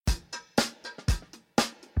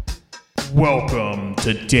Welcome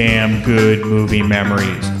to Damn Good Movie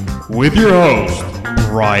Memories with your host,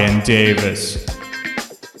 Brian Davis.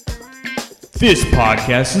 This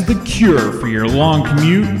podcast is the cure for your long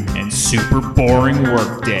commute and super boring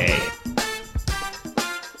workday.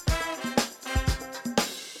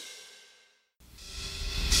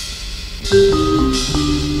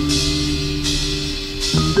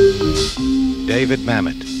 David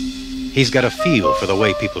Mamet. He's got a feel for the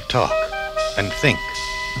way people talk and think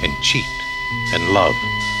and cheat and love.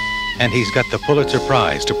 And he's got the Pulitzer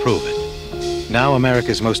Prize to prove it. Now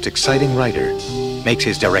America's most exciting writer makes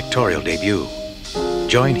his directorial debut.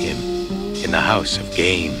 Join him in the House of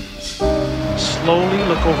Games. Slowly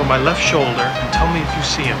look over my left shoulder and tell me if you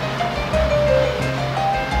see him.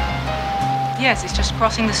 Yes, he's just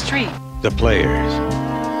crossing the street. The Players.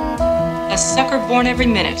 A sucker born every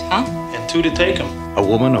minute, huh? And two to take him. A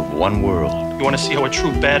woman of one world. You want to see how a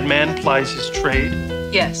true bad man plies his trade?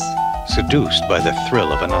 Yes. Seduced by the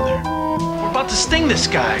thrill of another. We're about to sting this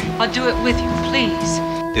guy. I'll do it with you, please.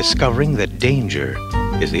 Discovering that danger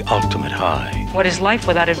is the ultimate high. What is life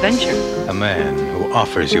without adventure? A man who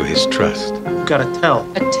offers you his trust. You gotta tell.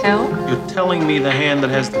 A tell? You're telling me the hand that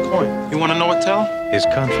has the coin. You want to know what tell? His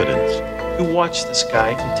confidence. You watch this guy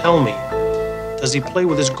and tell me, does he play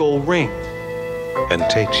with his gold ring? And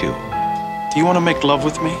takes you Do you want to make love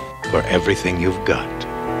with me? for everything you've got.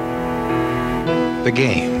 The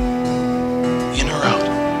Game. In or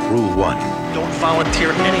out? Rule 1. Don't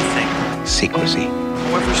volunteer anything. Secrecy.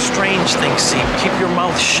 However strange things seem, keep your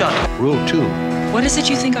mouth shut. Rule 2. What is it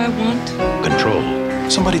you think I want? Control.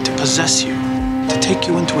 Somebody to possess you, to take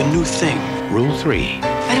you into a new thing. Rule 3.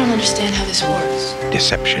 I don't understand how this works.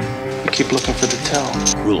 Deception. You keep looking for the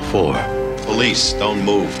tell. Rule 4. Police, don't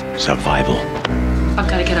move. Survival. I've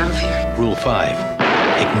got to get out of here. Rule 5.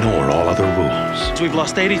 Ignore all other rules. So we've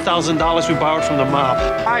lost $80,000 we borrowed from the mob.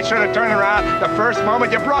 I should have turned around the first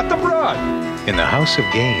moment you brought the broad. In the House of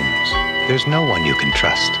Games, there's no one you can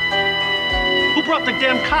trust. Who brought the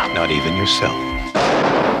damn cop? Not even yourself.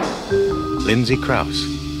 Lindsay, Crouse,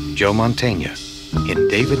 Joe Mantegna in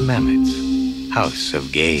David Mamet's House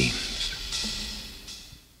of Games.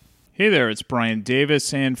 Hey there, it's Brian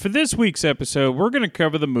Davis, and for this week's episode, we're going to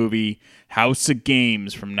cover the movie House of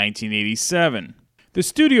Games from 1987. The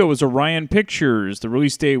studio was Orion Pictures. The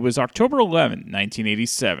release date was October 11,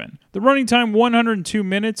 1987. The running time 102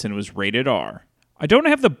 minutes and was rated R. I don't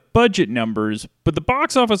have the budget numbers, but the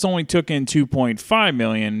box office only took in $2.5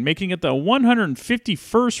 million, making it the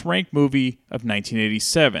 151st ranked movie of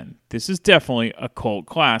 1987. This is definitely a cult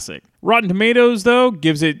classic. Rotten Tomatoes, though,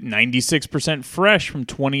 gives it 96% fresh from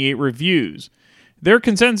 28 reviews. Their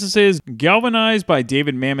consensus is galvanized by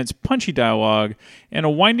David Mamet's punchy dialogue and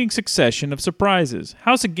a winding succession of surprises.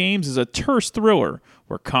 House of Games is a terse thriller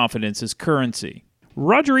where confidence is currency.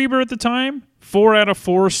 Roger Ebert at the time, 4 out of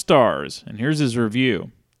 4 stars, and here's his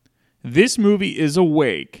review. This movie is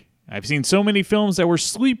awake. I've seen so many films that were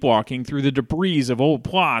sleepwalking through the debris of old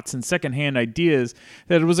plots and secondhand ideas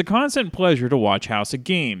that it was a constant pleasure to watch House of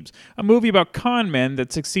Games, a movie about con men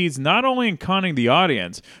that succeeds not only in conning the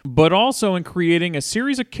audience, but also in creating a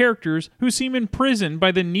series of characters who seem imprisoned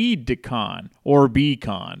by the need to con, or be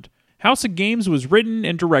conned. House of Games was written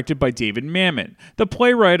and directed by David Mamet, the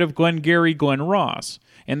playwright of Glengarry Glen Ross,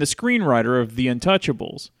 and the screenwriter of The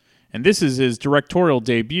Untouchables, and this is his directorial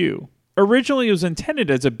debut. Originally, it was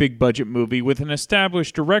intended as a big-budget movie with an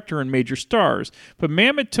established director and major stars, but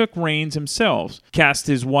Mamet took reins himself, cast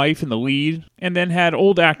his wife in the lead, and then had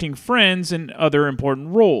old acting friends in other important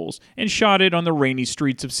roles, and shot it on the rainy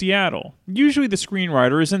streets of Seattle. Usually the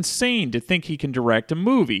screenwriter is insane to think he can direct a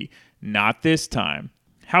movie. Not this time.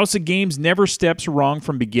 House of Games never steps wrong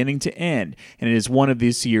from beginning to end, and it is one of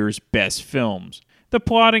this year's best films. The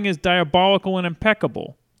plotting is diabolical and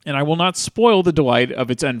impeccable, and I will not spoil the delight of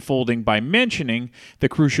its unfolding by mentioning the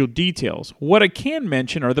crucial details. What I can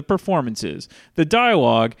mention are the performances, the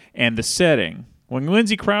dialogue, and the setting. When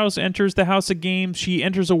Lindsay Crouse enters the House of Games, she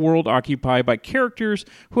enters a world occupied by characters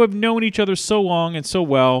who have known each other so long and so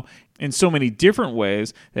well in so many different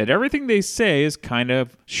ways that everything they say is kind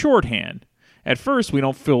of shorthand. At first, we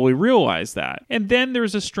don't fully realize that, and then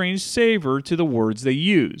there's a strange savor to the words they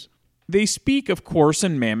use. They speak, of course,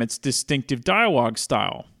 in Mamet's distinctive dialogue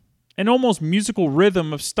style. An almost musical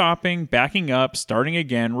rhythm of stopping, backing up, starting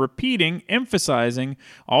again, repeating, emphasizing,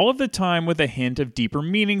 all of the time with a hint of deeper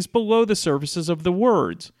meanings below the surfaces of the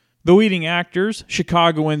words. The leading actors,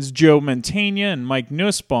 Chicagoans Joe Mantegna and Mike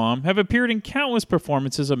Nussbaum, have appeared in countless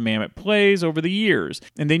performances of Mamet plays over the years,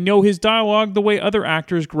 and they know his dialogue the way other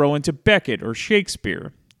actors grow into Beckett or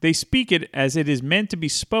Shakespeare. They speak it as it is meant to be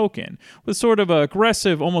spoken, with sort of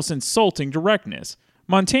aggressive, almost insulting directness.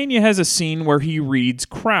 Mantegna has a scene where he reads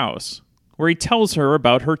Crouse, where he tells her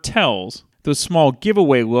about her tells, those small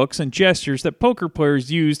giveaway looks and gestures that poker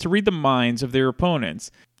players use to read the minds of their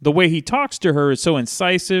opponents. The way he talks to her is so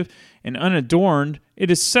incisive and unadorned,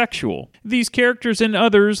 it is sexual. These characters and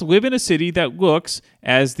others live in a city that looks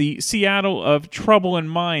as the Seattle of Trouble in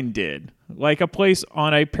Mind did, like a place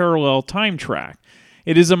on a parallel time track.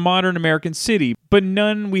 It is a modern American city, but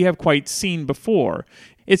none we have quite seen before.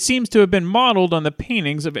 It seems to have been modeled on the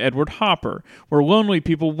paintings of Edward Hopper, where lonely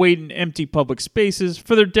people wait in empty public spaces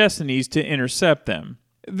for their destinies to intercept them.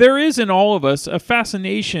 There is in all of us a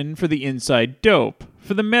fascination for the inside dope,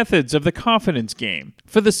 for the methods of the confidence game,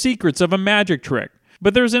 for the secrets of a magic trick.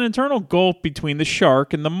 But there's an internal gulf between the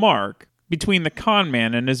shark and the mark, between the con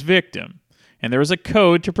man and his victim, and there is a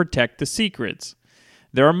code to protect the secrets.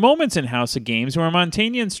 There are moments in House of Games where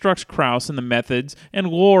Mantegna instructs Crouse in the methods and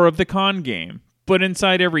lore of the con game, but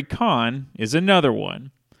inside every con is another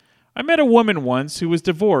one. I met a woman once who was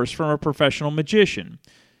divorced from a professional magician.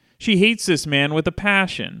 She hates this man with a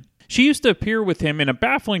passion. She used to appear with him in a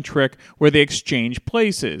baffling trick where they exchange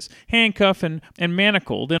places, handcuffed and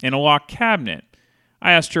manacled in a locked cabinet.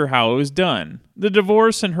 I asked her how it was done. The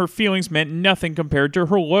divorce and her feelings meant nothing compared to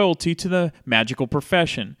her loyalty to the magical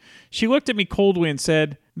profession. She looked at me coldly and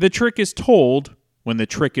said, "The trick is told when the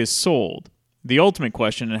trick is sold." The ultimate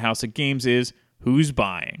question in House of Games is, who's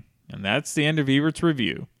buying? And that's the end of Ebert's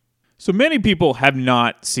review. So many people have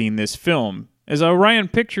not seen this film, as Orion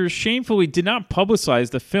Pictures shamefully did not publicize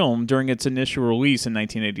the film during its initial release in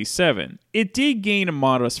 1987. It did gain a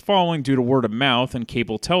modest following due to word of mouth and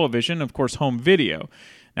cable television, of course home video.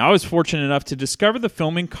 Now, I was fortunate enough to discover the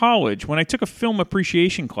film in college when I took a film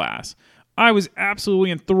appreciation class. I was absolutely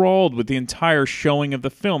enthralled with the entire showing of the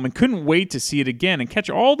film and couldn't wait to see it again and catch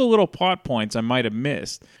all the little plot points I might have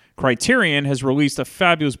missed. Criterion has released a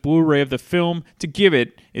fabulous Blu-ray of the film to give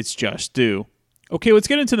it its just due. Okay, let's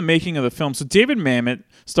get into the making of the film. So David Mamet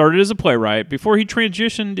started as a playwright before he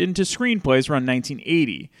transitioned into screenplays around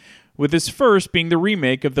 1980, with his first being the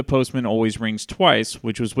remake of The Postman Always Rings Twice,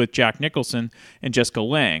 which was with Jack Nicholson and Jessica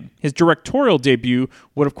Lange. His directorial debut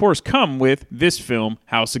would of course come with this film,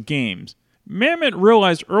 House of Games. Mamet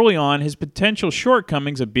realized early on his potential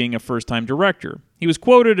shortcomings of being a first-time director. He was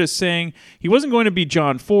quoted as saying he wasn't going to be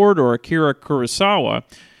John Ford or Akira Kurosawa,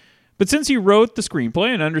 but since he wrote the screenplay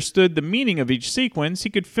and understood the meaning of each sequence, he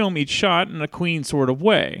could film each shot in a clean sort of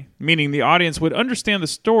way, meaning the audience would understand the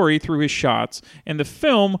story through his shots, and the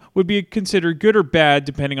film would be considered good or bad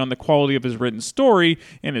depending on the quality of his written story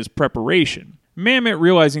and his preparation. Mamet,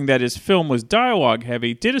 realizing that his film was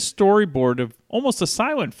dialogue-heavy, did a storyboard of almost a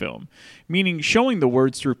silent film, meaning showing the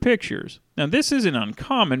words through pictures. Now, this isn't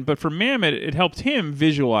uncommon, but for Mamet, it helped him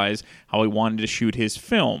visualize how he wanted to shoot his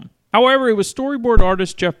film. However, it was storyboard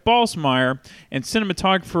artist Jeff Balsmeyer and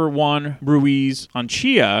cinematographer Juan Ruiz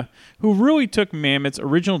Anchia who really took Mamet's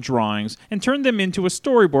original drawings and turned them into a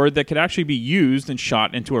storyboard that could actually be used and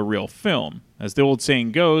shot into a real film. As the old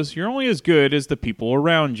saying goes, you're only as good as the people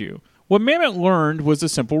around you. What Mamet learned was a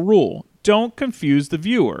simple rule: don't confuse the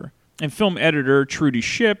viewer. And film editor Trudy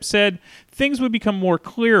Shipp said things would become more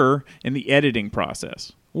clearer in the editing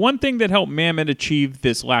process. One thing that helped Mamet achieve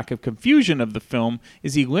this lack of confusion of the film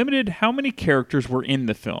is he limited how many characters were in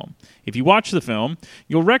the film. If you watch the film,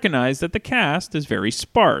 you'll recognize that the cast is very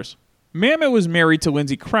sparse. Mamet was married to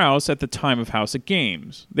Lindsay Crouse at the time of House of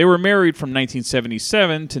Games. They were married from 1977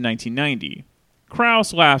 to 1990.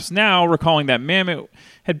 Crouse laughs now, recalling that Mamet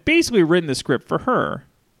had basically written the script for her.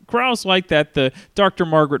 Crouse liked that the Dr.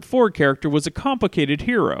 Margaret Ford character was a complicated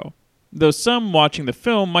hero, though some watching the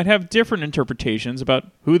film might have different interpretations about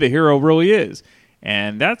who the hero really is.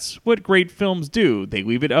 And that's what great films do. They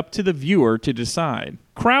leave it up to the viewer to decide.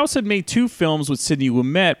 Crouse had made 2 films with Sidney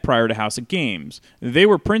Lumet prior to House of Games. They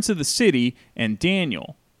were Prince of the City and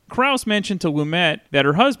Daniel. Crouse mentioned to Lumet that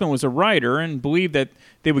her husband was a writer and believed that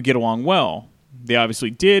they would get along well. They obviously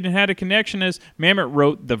did and had a connection, as Mamet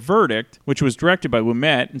wrote The Verdict, which was directed by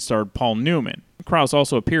Lumet and starred Paul Newman. Crouse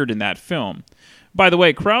also appeared in that film. By the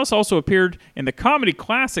way, Crouse also appeared in the comedy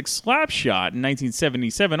classic Slapshot in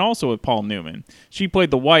 1977, also with Paul Newman. She played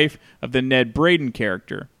the wife of the Ned Braden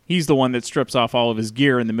character. He's the one that strips off all of his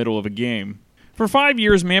gear in the middle of a game. For 5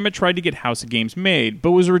 years, Mamet tried to get House of Games made,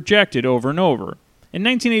 but was rejected over and over. In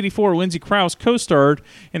 1984, Lindsay Crouse co-starred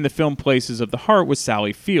in the film Places of the Heart with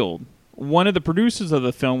Sally Field. One of the producers of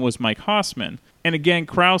the film was Mike Hausman, and again,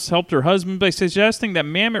 Crouse helped her husband by suggesting that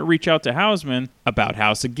Mamet reach out to Hausman about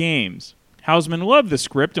House of Games. Hausman loved the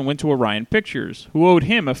script and went to Orion Pictures, who owed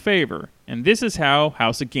him a favor, and this is how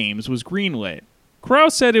House of Games was greenlit.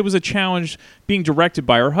 Crouse said it was a challenge being directed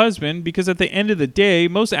by her husband because at the end of the day,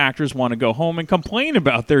 most actors want to go home and complain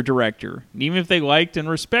about their director, even if they liked and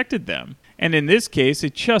respected them. And in this case,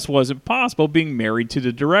 it just wasn't possible being married to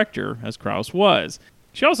the director, as Crouse was.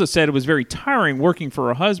 She also said it was very tiring working for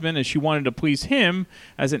her husband as she wanted to please him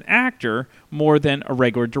as an actor more than a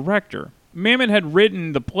regular director. Mamet had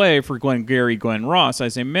written the play for Glengarry Glen Ross,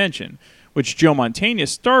 as I mentioned, which Joe Mantegna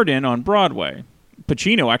starred in on Broadway.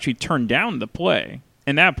 Pacino actually turned down the play,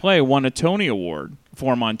 and that play won a Tony Award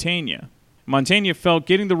for Mantegna. Mantegna felt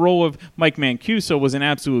getting the role of Mike Mancuso was an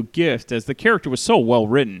absolute gift, as the character was so well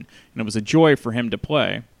written, and it was a joy for him to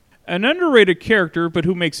play. An underrated character, but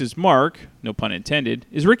who makes his mark, no pun intended,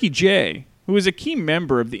 is Ricky Jay, who is a key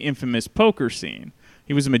member of the infamous poker scene.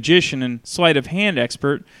 He was a magician and sleight of hand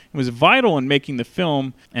expert, and was vital in making the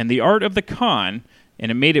film and the art of the con,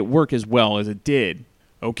 and it made it work as well as it did.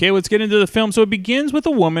 Okay, let's get into the film. So it begins with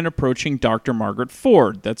a woman approaching Dr. Margaret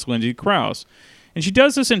Ford, that's Lindsay Crouse, and she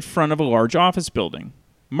does this in front of a large office building.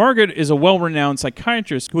 Margaret is a well-renowned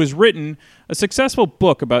psychiatrist who has written a successful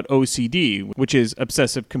book about OCD, which is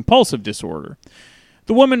obsessive-compulsive disorder.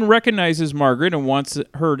 The woman recognizes Margaret and wants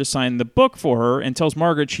her to sign the book for her and tells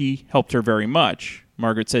Margaret she helped her very much.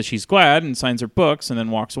 Margaret says she's glad and signs her books and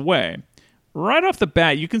then walks away. Right off the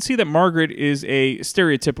bat, you can see that Margaret is a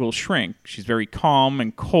stereotypical shrink. She's very calm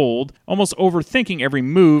and cold, almost overthinking every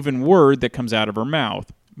move and word that comes out of her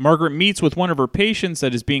mouth. Margaret meets with one of her patients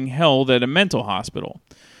that is being held at a mental hospital.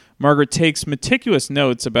 Margaret takes meticulous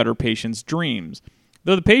notes about her patient's dreams,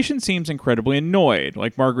 though the patient seems incredibly annoyed,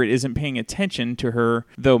 like Margaret isn't paying attention to her,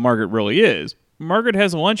 though Margaret really is. Margaret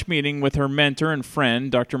has a lunch meeting with her mentor and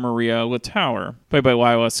friend, Dr. Maria Latour, played by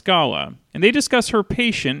Lila Scala, and they discuss her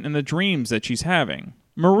patient and the dreams that she's having.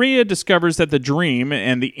 Maria discovers that the dream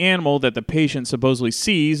and the animal that the patient supposedly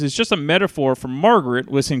sees is just a metaphor for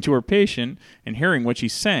Margaret listening to her patient and hearing what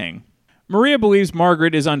she's saying. Maria believes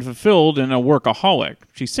Margaret is unfulfilled and a workaholic.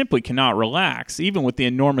 She simply cannot relax, even with the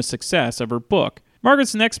enormous success of her book.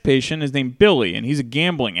 Margaret's next patient is named Billy, and he's a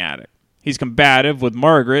gambling addict. He's combative with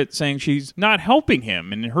Margaret, saying she's not helping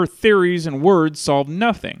him, and her theories and words solve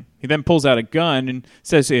nothing. He then pulls out a gun and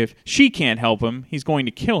says if she can't help him, he's going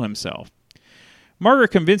to kill himself.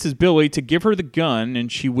 Margaret convinces Billy to give her the gun,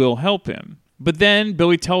 and she will help him. But then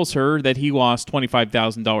Billy tells her that he lost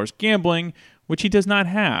 $25,000 gambling, which he does not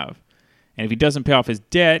have. And if he doesn't pay off his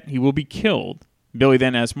debt, he will be killed. Billy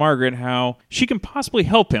then asks Margaret how she can possibly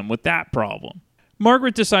help him with that problem.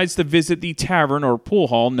 Margaret decides to visit the tavern or pool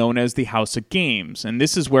hall known as the House of Games, and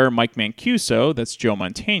this is where Mike Mancuso, that's Joe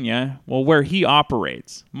Mantegna, where he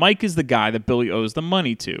operates. Mike is the guy that Billy owes the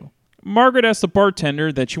money to. Margaret asks the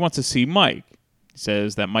bartender that she wants to see Mike. He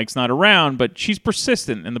says that Mike's not around, but she's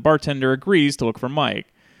persistent, and the bartender agrees to look for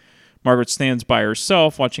Mike. Margaret stands by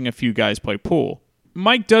herself watching a few guys play pool.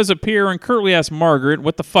 Mike does appear and curtly asks Margaret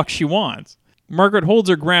what the fuck she wants. Margaret holds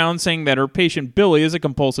her ground, saying that her patient Billy is a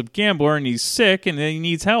compulsive gambler and he's sick and he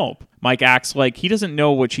needs help. Mike acts like he doesn't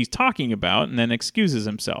know what she's talking about and then excuses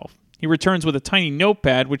himself. He returns with a tiny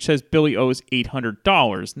notepad which says Billy owes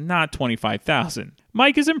 $800, not $25,000.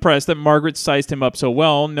 Mike is impressed that Margaret sized him up so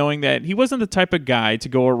well, knowing that he wasn't the type of guy to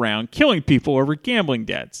go around killing people over gambling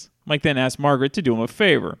debts. Mike then asks Margaret to do him a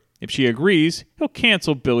favor. If she agrees, he'll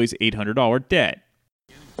cancel Billy's $800 debt.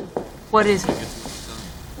 What is it?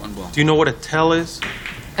 Do you know what a tell is?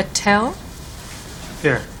 A tell?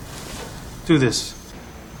 Here, do this.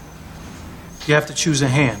 You have to choose a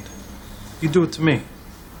hand. You do it to me.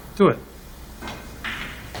 Do it.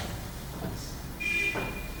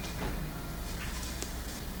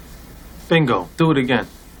 Bingo. Do it again.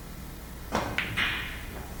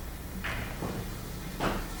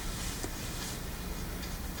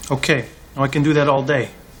 Okay, now I can do that all day.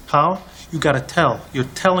 How? You gotta tell. You're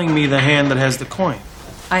telling me the hand that has the coin.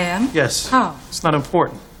 I am? Yes. How? It's not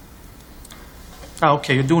important. Ah,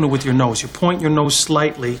 okay, you're doing it with your nose. You point your nose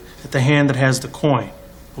slightly at the hand that has the coin.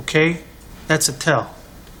 Okay? That's a tell.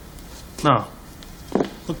 Now,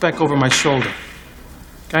 look back over my shoulder.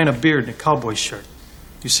 Guy in a beard and a cowboy shirt.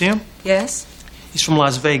 You see him? Yes. He's from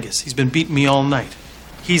Las Vegas. He's been beating me all night.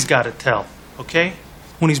 He's got a tell, okay?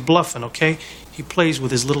 When he's bluffing, okay? He plays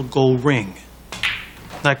with his little gold ring.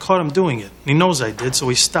 Now, I caught him doing it. And he knows I did, so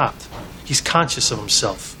he stopped. He's conscious of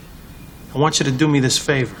himself. I want you to do me this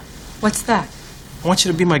favor. What's that? I want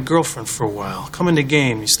you to be my girlfriend for a while. Come in the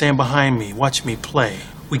game. You stand behind me. Watch me play.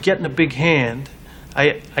 We get in a big hand.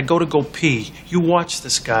 I go pee. You watch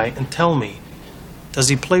this guy and tell me, does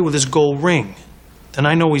he play with his gold ring? Then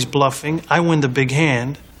I know he's bluffing. I win the big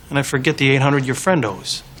hand, and I forget the $800 your friend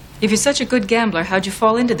owes. If you're such a good gambler, how'd you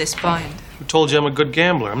fall into this bind? Who told you I'm a good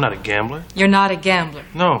gambler? I'm not a gambler. You're not a gambler.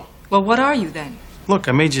 No. Well, what are you then? Look,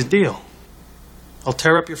 I made you a deal. I'll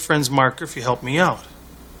tear up your friend's marker if you help me out.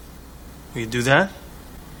 Will you do that?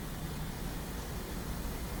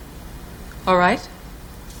 All right.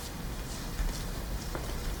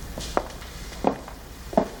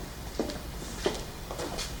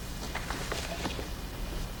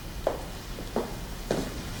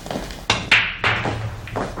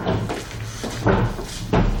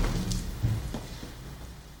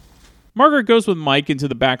 Margaret goes with Mike into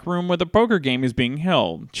the back room where the poker game is being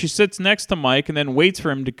held. She sits next to Mike and then waits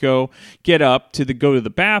for him to get up to go to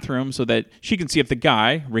the bathroom so that she can see if the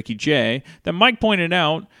guy, Ricky J, that Mike pointed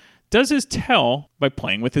out, does his tell by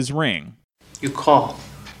playing with his ring. You call.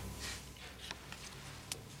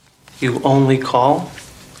 You only call?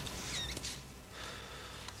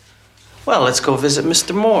 Well, let's go visit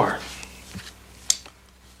Mr. Moore.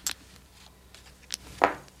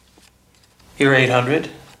 Here,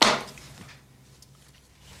 800.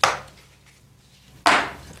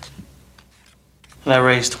 And I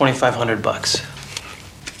raised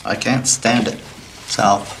 $2,500. I can't stand it.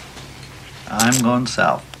 South. I'm going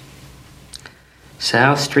south.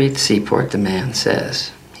 South Street Seaport, the man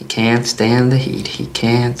says. He can't stand the heat. He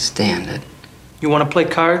can't stand it. You want to play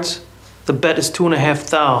cards? The bet is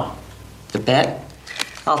 2,500. The bet?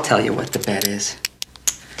 I'll tell you what the bet is.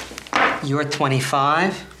 You're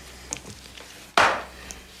 25.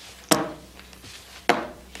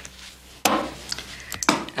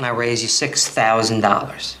 And I raise you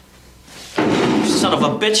 $6,000. Son of a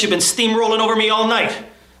bitch, you've been steamrolling over me all night.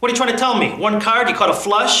 What are you trying to tell me? One card, you caught a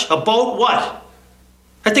flush, a boat, what?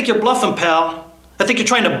 I think you're bluffing, pal. I think you're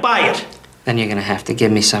trying to buy it. Then you're gonna have to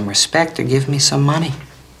give me some respect or give me some money.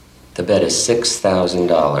 The bet is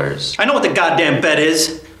 $6,000. I know what the goddamn bet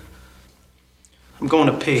is. I'm going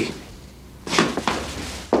to pee.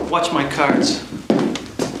 Watch my cards.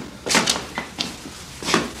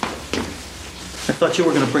 I thought you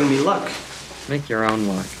were gonna bring me luck. Make your own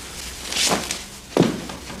luck.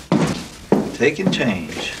 Taking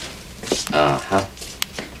change. Uh-huh.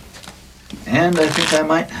 And I think I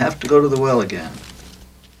might have to go to the well again.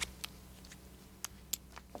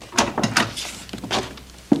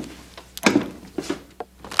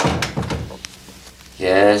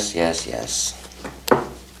 Yes, yes, yes.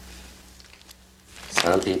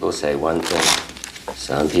 Some people say one thing,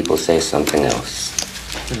 some people say something else.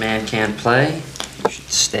 The man can't play. You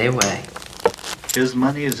should stay away. His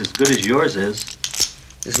money is as good as yours is.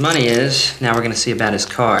 His money is. Now we're gonna see about his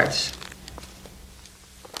cards.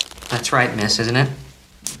 That's right, miss, isn't it?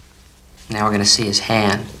 Now we're gonna see his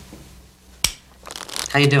hand.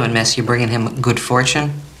 How you doing, miss? You bringing him good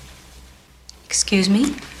fortune? Excuse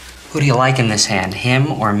me? Who do you like in this hand,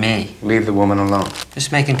 him or me? Leave the woman alone.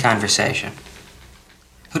 Just making conversation.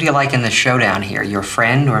 Who do you like in this showdown here, your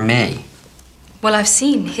friend or me? Well, I've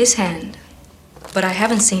seen his hand, but I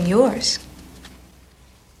haven't seen yours.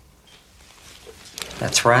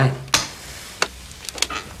 That's right.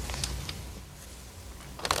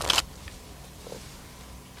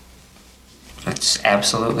 That's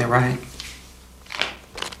absolutely right.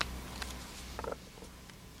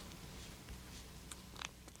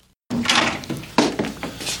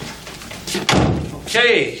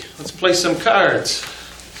 Okay, let's play some cards.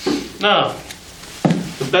 Now,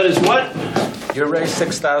 the bet is what? You raised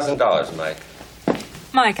 $6,000, Mike.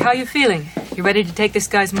 Mike, how you feeling? You ready to take this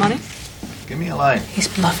guy's money? Give me a light. He's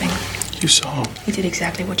bluffing. You saw him. He did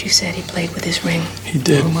exactly what you said. He played with his ring. He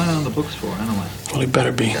did. What am I on the books for, anyway? Well, he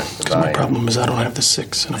better be. Because my problem is I don't have the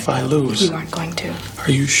 6, and if I lose... You aren't going to.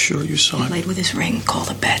 Are you sure you saw He him? played with his ring. Call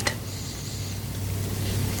the bet.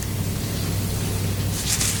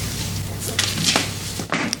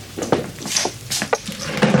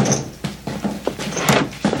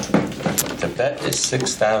 The bet is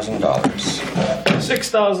 $6,000.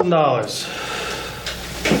 $6,000.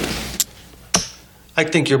 I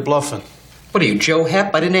think you're bluffing. What are you, Joe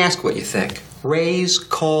Hep? I didn't ask what you think. Raise,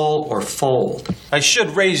 call, or fold? I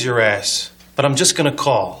should raise your ass, but I'm just gonna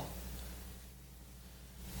call.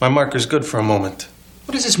 My marker's good for a moment.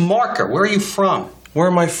 What is this marker? Where are you from? Where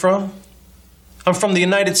am I from? I'm from the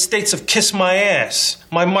United States of Kiss My Ass.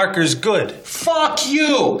 My marker's good. Fuck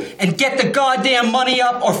you! And get the goddamn money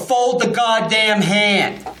up or fold the goddamn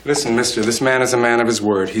hand. Listen, mister, this man is a man of his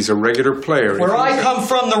word. He's a regular player. Where I come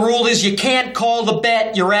from, the rule is you can't call the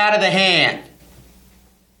bet, you're out of the hand.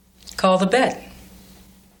 Call the bet.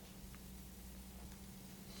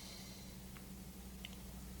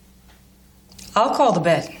 I'll call the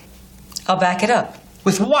bet. I'll back it up.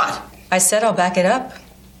 With what? I said I'll back it up.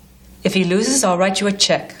 If he loses, I'll write you a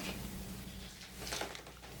check.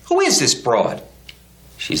 Who is this broad?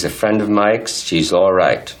 She's a friend of Mike's. She's all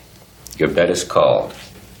right. Your bet is called.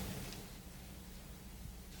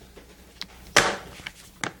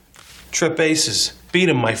 Trip aces. Beat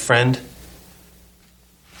him, my friend.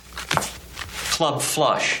 Club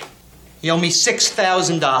flush. You owe me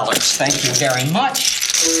 $6,000. Thank you very much.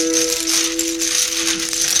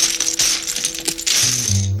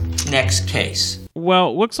 Next case.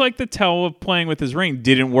 Well, looks like the tell of playing with his ring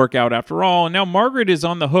didn't work out after all, and now Margaret is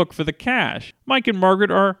on the hook for the cash. Mike and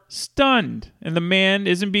Margaret are stunned, and the man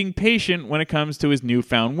isn't being patient when it comes to his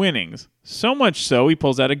newfound winnings. So much so, he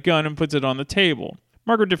pulls out a gun and puts it on the table.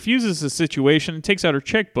 Margaret diffuses the situation and takes out her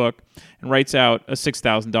checkbook and writes out a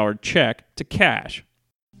 $6,000 check to cash.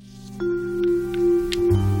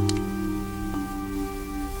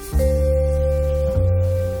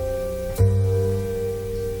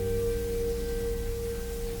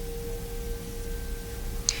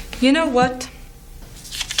 You know what?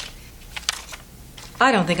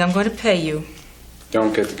 I don't think I'm going to pay you.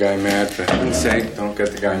 Don't get the guy mad, for heaven's sake. Don't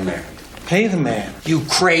get the guy mad. Pay the man. You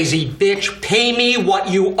crazy bitch. Pay me what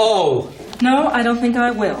you owe. No, I don't think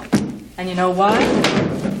I will. And you know why?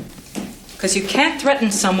 Because you can't threaten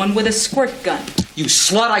someone with a squirt gun. You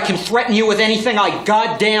slut, I can threaten you with anything I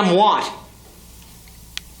goddamn want.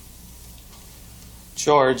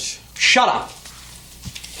 George. Shut up.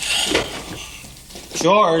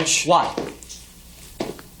 George. What?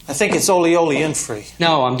 I think it's ole in free.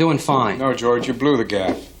 No, I'm doing fine. No, George, you blew the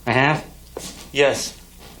gap. I have? Yes.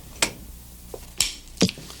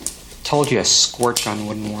 Told you a squirt gun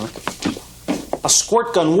wouldn't work. A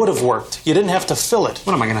squirt gun would have worked. You didn't have to fill it.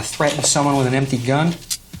 What, am I going to threaten someone with an empty gun?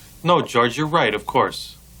 No, George, you're right, of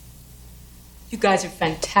course. You guys are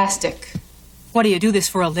fantastic. What, do you do this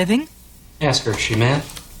for a living? Ask her if she mad.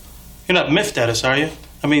 You're not miffed at us, are you?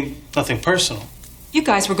 I mean, nothing personal. You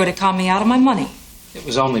guys were going to con me out of my money. It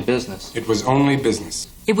was only business. It was only business.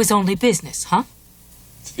 It was only business, huh?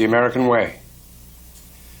 It's the American way.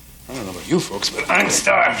 I don't know about you folks, but I'm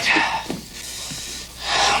starved.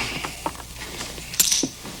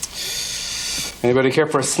 Anybody care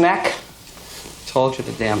for a snack? Told you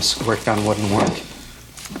the damn squirt gun wouldn't work.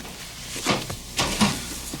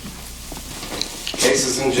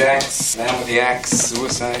 Aces and jacks, man with the axe,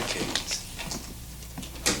 suicide kings.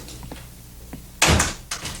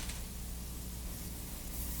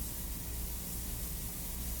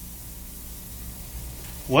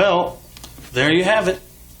 Well, there you have it.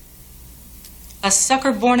 A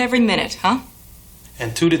sucker born every minute, huh?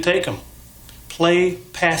 And 2 to take 'em. Play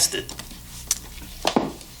past it.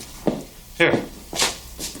 Here.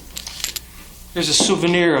 Here's a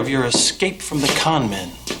souvenir of your escape from the con men.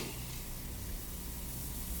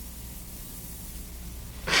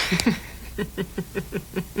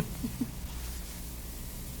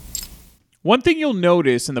 One thing you'll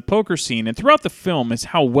notice in the poker scene and throughout the film is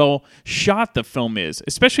how well shot the film is,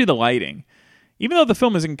 especially the lighting. Even though the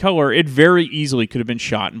film is in color, it very easily could have been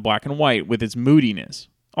shot in black and white with its moodiness.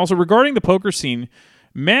 Also, regarding the poker scene,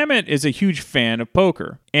 Mamet is a huge fan of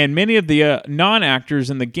poker, and many of the non-actors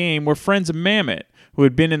in the game were friends of Mamet, who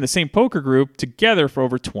had been in the same poker group together for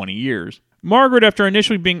over 20 years. Margaret, after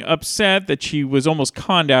initially being upset that she was almost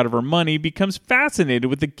conned out of her money, becomes fascinated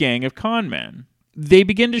with the gang of con men. They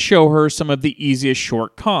begin to show her some of the easiest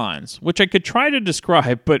short cons, which I could try to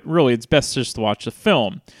describe, but really it's best just to watch the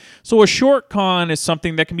film. So a short con is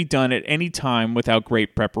something that can be done at any time without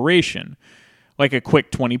great preparation, like a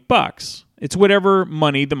quick $20. It's whatever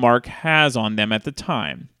money the mark has on them at the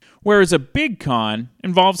time. Whereas a big con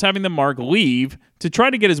involves having the mark leave to try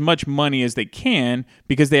to get as much money as they can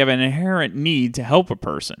because they have an inherent need to help a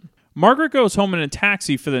person. Margaret goes home in a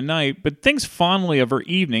taxi for the night, but thinks fondly of her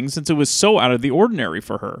evening since it was so out of the ordinary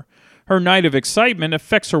for her. Her night of excitement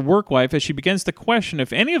affects her work life as she begins to question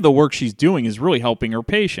if any of the work she's doing is really helping her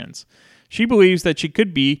patients. She believes that she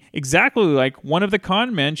could be exactly like one of the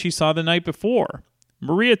con men she saw the night before.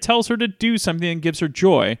 Maria tells her to do something that gives her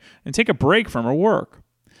joy and take a break from her work.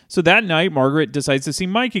 So that night, Margaret decides to see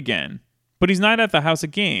Mike again. But he's not at the House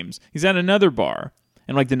of Games. He's at another bar.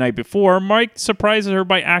 And like the night before, Mike surprises her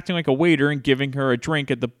by acting like a waiter and giving her a drink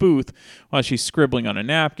at the booth while she's scribbling on a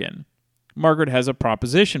napkin. Margaret has a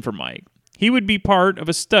proposition for Mike. He would be part of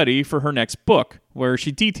a study for her next book, where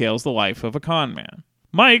she details the life of a con man.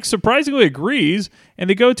 Mike surprisingly agrees, and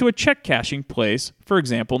they go to a check-cashing place, for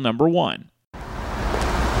example, number 1.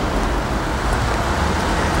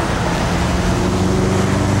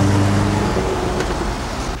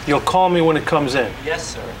 You'll call me when it comes in.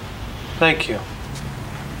 Yes, sir. Thank you.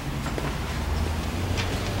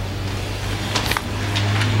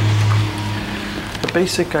 The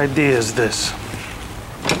basic idea is this.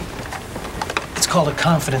 It's called a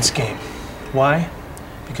confidence game. Why?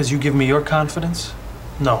 Because you give me your confidence?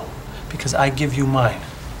 No, because I give you mine.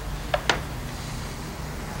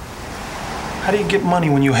 How How do you get money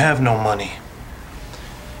when you have no money?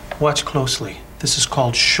 Watch closely. This is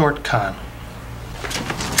called short con.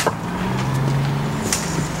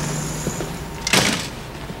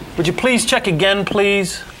 Would you please check again,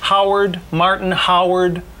 please? Howard, Martin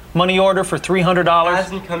Howard, money order for $300. It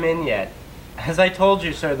hasn't come in yet. As I told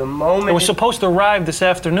you, sir, the moment... It was supposed to arrive this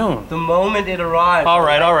afternoon. The moment it arrives... All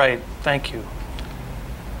right. Thank you.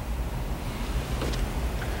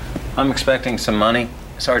 I'm expecting some money.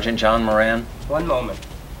 Sergeant John Moran. One moment.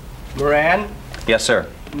 Moran? Yes, sir.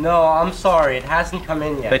 No, I'm sorry. It hasn't come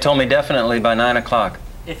in yet. They told me definitely by 9 o'clock.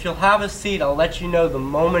 If you'll have a seat, I'll let you know the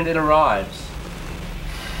moment it arrives.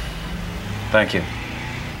 Thank you.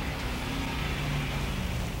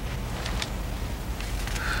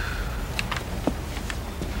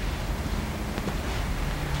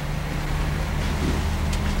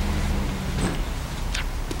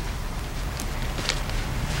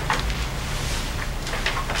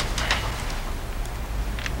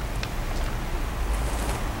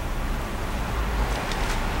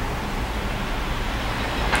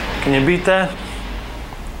 Can you beat that?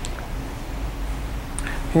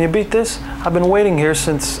 Can you beat this? I've been waiting here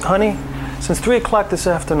since 3 o'clock this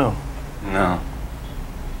afternoon. No.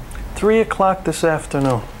 3 o'clock this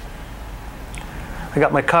afternoon. I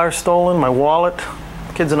got my car stolen, my wallet.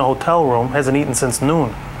 The kid's in a hotel room, hasn't eaten since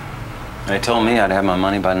noon. They told me I'd have my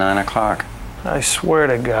money by 9 o'clock. I swear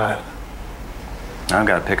to God. I've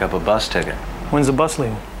got to pick up a bus ticket. When's the bus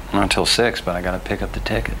leaving? Not until 6, but I got to pick up the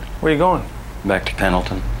ticket. Where you going? Back to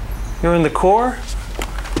Pendleton. You're in the Corps?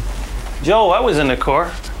 Joe, I was in the Corps.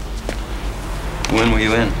 When were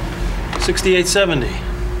you in? 68-70.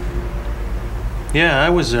 Yeah, I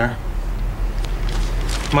was there.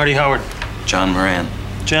 Marty Howard. John Moran.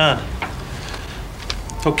 John.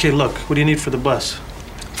 Okay, look, what do you need for the bus?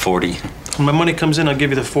 40. When my money comes in, I'll give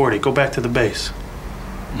you the 40. Go back to the base.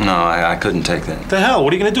 No, I couldn't take that. The hell?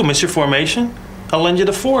 What are you gonna do, miss your formation? I'll lend you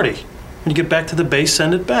the 40. When you get back to the base,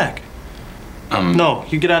 send it back. No,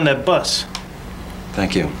 you get on that bus.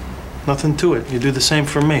 Thank you. Nothing to it. You do the same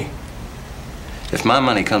for me. If my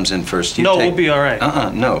money comes in first, you No, take... we'll be all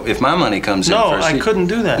right. No. If my money comes in first... No, I couldn't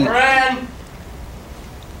do that. Moran!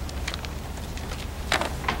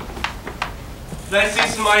 Can I see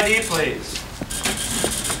some ID, please?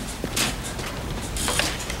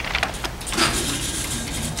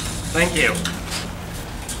 Thank you.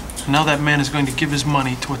 Now that man is going to give his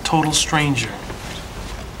money to a total stranger.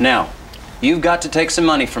 Now, you've got to take some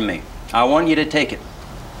money from me. I want you to take it.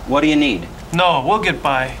 What do you need? No, we'll get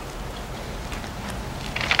by.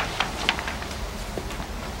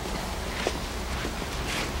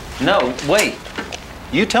 No, wait.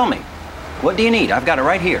 You tell me. What do you need? I've got it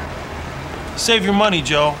right here. Save your money,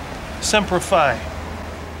 Joe. Semper Fi.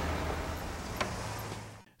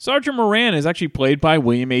 Sergeant Moran is actually played by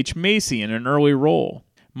William H. Macy in an early role.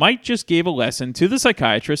 Mike just gave a lesson to the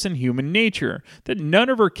psychiatrist in human nature that none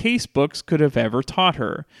of her case books could have ever taught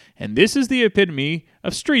her. And this is the epitome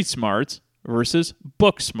of street smarts versus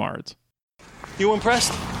book smarts. You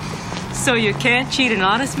impressed? So you can't cheat an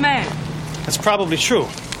honest man? That's probably true.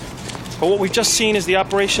 But what we've just seen is the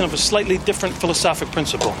operation of a slightly different philosophic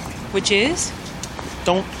principle. Which is?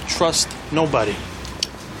 Don't trust nobody.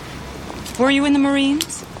 Were you in the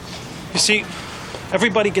Marines? You see,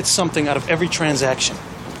 everybody gets something out of every transaction.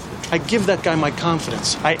 I give that guy my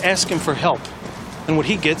confidence. I ask him for help. And what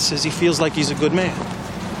he gets is he feels like he's a good man.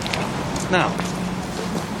 Now,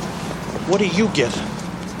 what do you get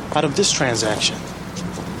out of this transaction?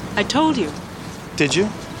 I told you. Did you?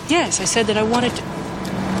 Yes, I said that I wanted to...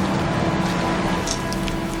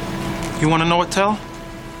 You want to know what, Tell?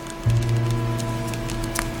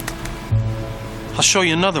 I'll show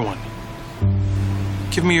you another one.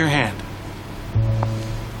 Give me your hand.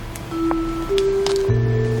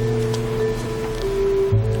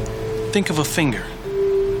 Think of a finger.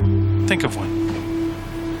 Think of one.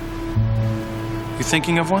 You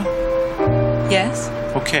thinking of one? Yes.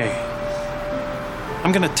 Okay.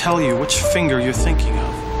 I'm gonna tell you which finger you're thinking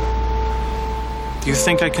of. Do you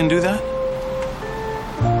think I can do that?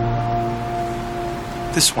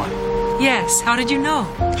 This one. Yes. How did you know?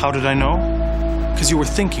 How did I know? Because you were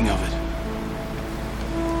thinking of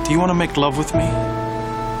it. Do you want to make love with me?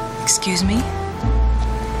 Excuse me?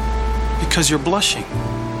 Because you're blushing.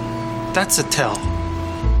 That's a tell.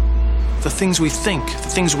 The things we think, the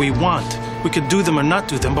things we want, we could do them or not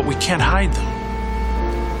do them, but we can't hide them.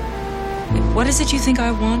 What is it you think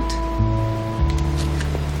I want?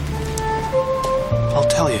 I'll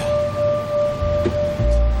tell you.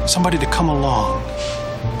 Somebody to come along.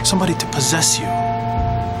 Somebody to possess you.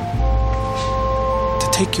 To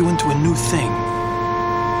take you into a new thing.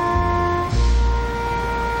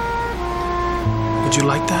 Would you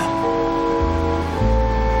like that?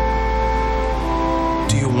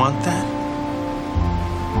 Do you want that?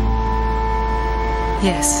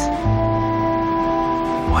 Yes.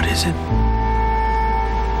 What is it?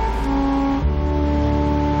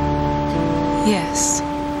 Yes.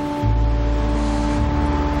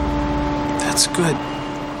 That's good.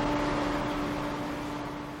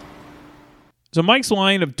 So Mike's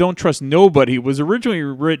line of "don't trust nobody" was originally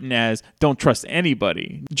written as "don't trust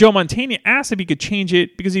anybody." Joe Mantegna asked if he could change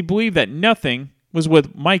it because he believed that nothing was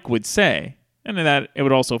what Mike would say, and that it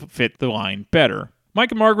would also fit the line better.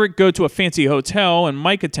 Mike and Margaret go to a fancy hotel, and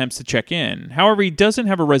Mike attempts to check in. However, he doesn't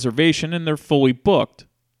have a reservation, and they're fully booked.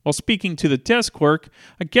 While speaking to the desk clerk,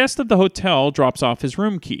 a guest of the hotel drops off his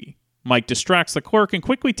room key. Mike distracts the clerk and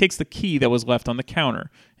quickly takes the key that was left on the counter,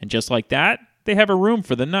 and just like that, they have a room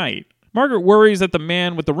for the night. Margaret worries that the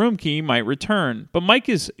man with the room key might return, but Mike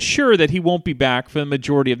is sure that he won't be back for the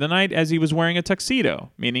majority of the night as he was wearing a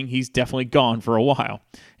tuxedo, meaning he's definitely gone for a while.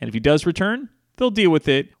 And if he does return, they'll deal with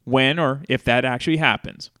it when or if that actually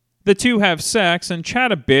happens. The two have sex and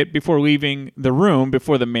chat a bit before leaving the room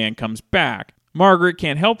before the man comes back. Margaret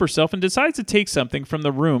can't help herself and decides to take something from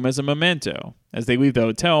the room as a memento. As they leave the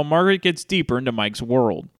hotel, Margaret gets deeper into Mike's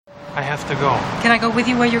world. I have to go. Can I go with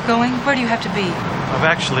you where you're going? Where do you have to be? I've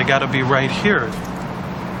actually got to be right here.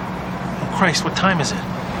 Oh, Christ, what time is it?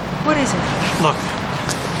 What is it? Look.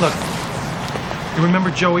 You remember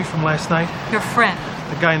Joey from last night? Your friend.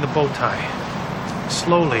 The guy in the bow tie.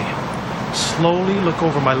 Slowly look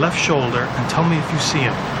over my left shoulder and tell me if you see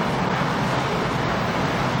him.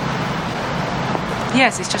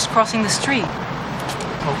 Yes, he's just crossing the street.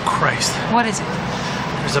 Oh, Christ. What is it?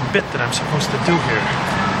 There's a bit that I'm supposed to do here.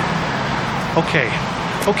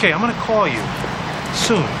 Okay, I'm gonna call you.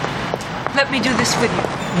 Soon. Let me do this with you.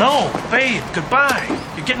 No, babe, goodbye.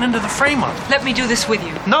 You're getting into the frame-up. Let me do this with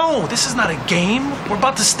you. No, this is not a game. We're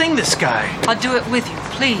about to sting this guy. I'll do it with you,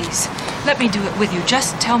 please. Let me do it with you.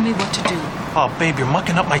 Just tell me what to do. Oh, babe, you're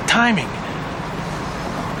mucking up my timing.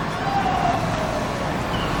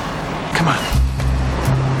 Come on.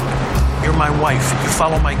 You're my wife. You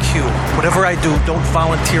follow my cue. Whatever I do, don't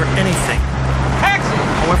volunteer anything. Taxi!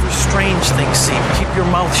 However strange things seem, keep your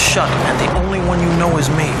mouth shut, and the only one you know is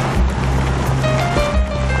me.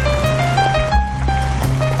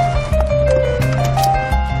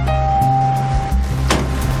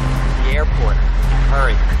 The airport.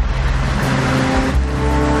 Hurry.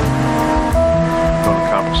 Phone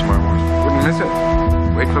conference tomorrow morning. Wouldn't miss it.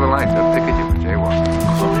 Wait for the light. They'll ticket you for jaywalking.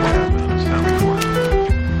 Oh, yeah, it's down before.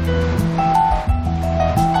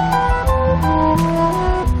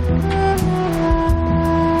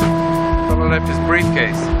 Fellow left his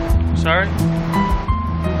briefcase. Sorry?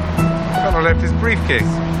 Fellow left his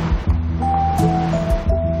briefcase.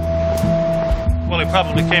 Well, he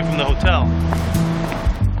probably came from the hotel.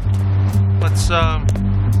 Let's,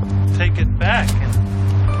 take it back and...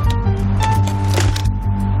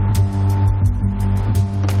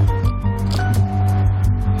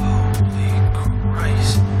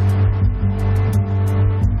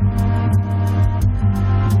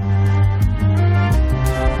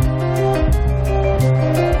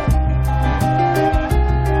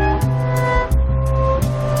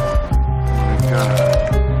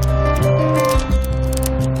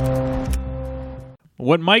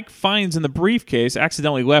 What Mike finds in the briefcase,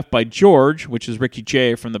 accidentally left by George, which is Ricky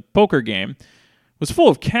Jay from the poker game, was full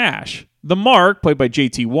of cash. The Mark, played by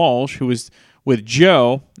J.T. Walsh, who was with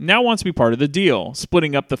Joe, now wants to be part of the deal,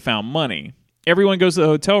 splitting up the found money. Everyone goes to the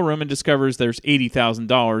hotel room and discovers there's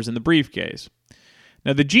 $80,000 in the briefcase.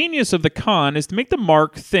 Now, the genius of the con is to make the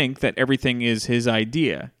Mark think that everything is his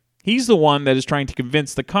idea. He's the one that is trying to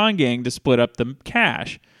convince the con gang to split up the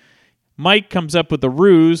cash. Mike comes up with the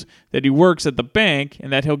ruse that he works at the bank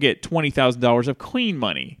and that he'll get $20,000 of clean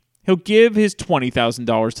money. He'll give his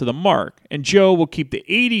 $20,000 to the Mark, and Joe will keep the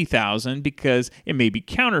 $80,000 because it may be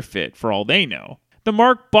counterfeit for all they know. The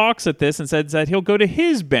Mark balks at this and says that he'll go to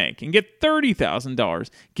his bank and get $30,000,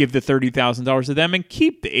 give the $30,000 to them, and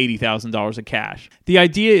keep the $80,000 of cash. The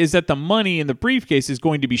idea is that the money in the briefcase is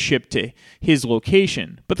going to be shipped to his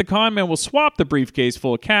location, but the con man will swap the briefcase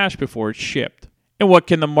full of cash before it's shipped. And what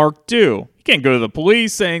can the Mark do? He can't go to the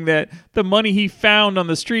police saying that the money he found on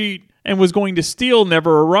the street and was going to steal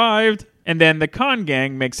never arrived, and then the con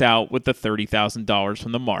gang makes out with the $30,000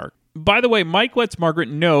 from the Mark. By the way, Mike lets Margaret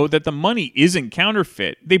know that the money isn't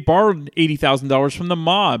counterfeit. They borrowed $80,000 from the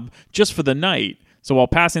mob just for the night. So while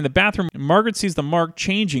passing the bathroom, Margaret sees the Mark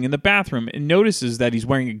changing in the bathroom and notices that he's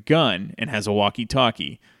wearing a gun and has a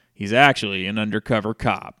walkie-talkie. He's actually an undercover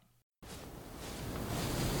cop.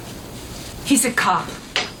 He's a cop.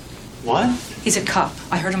 What? He's a cop.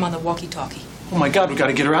 I heard him on the walkie-talkie. Oh, my God, we got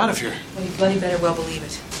to get her out of here. Well, you bloody better well believe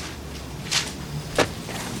it.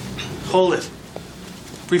 Hold it.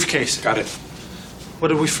 Briefcase. Got it. What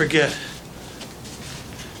did we forget?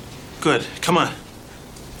 Good. Come on.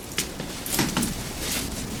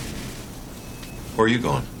 Where are you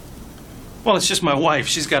going? Well, it's just my wife.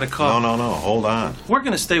 She's got a call. No. Hold on. We're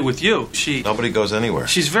going to stay with you. Nobody goes anywhere.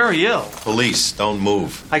 She's very ill. Police, don't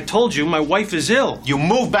move. I told you, my wife is ill. You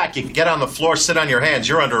move back. You get on the floor, sit on your hands.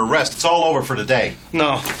 You're under arrest. It's all over for today.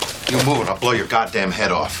 No. You move it, I'll blow your goddamn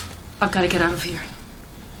head off. I've got to get out of here.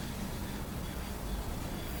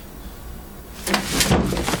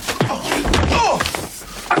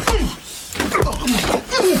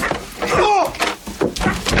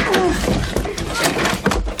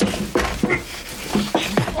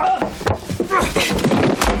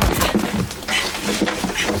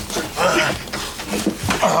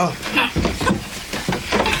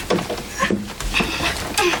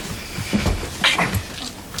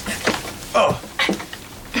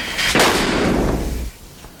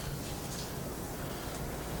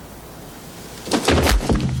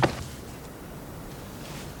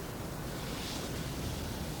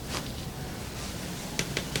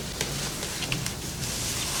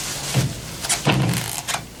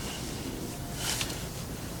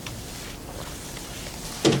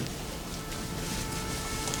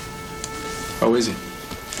 How is he?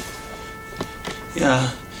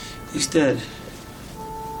 Yeah, he's dead.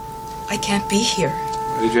 I can't be here.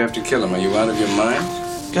 Why did you have to kill him? Are you out of your mind?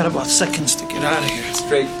 Got about seconds to get out of here.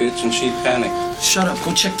 Straight bitch, and she panicked. Shut up.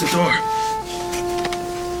 Go check the door.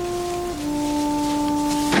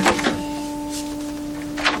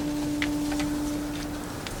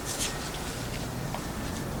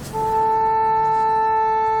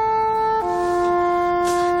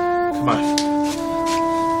 Come on.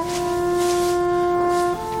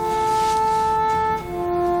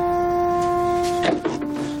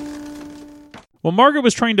 While Margaret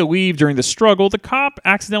was trying to leave during the struggle, the cop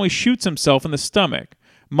accidentally shoots himself in the stomach.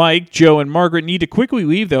 Mike, Joe, and Margaret need to quickly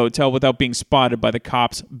leave the hotel without being spotted by the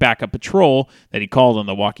cop's backup patrol that he called on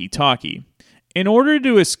the walkie-talkie. In order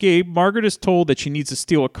to escape, Margaret is told that she needs to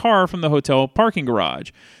steal a car from the hotel parking garage.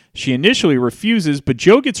 She initially refuses, but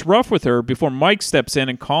Joe gets rough with her before Mike steps in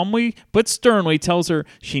and calmly but sternly tells her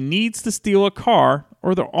she needs to steal a car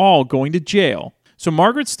or they're all going to jail. So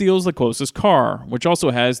Margaret steals the closest car, which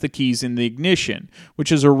also has the keys in the ignition,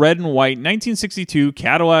 which is a red and white 1962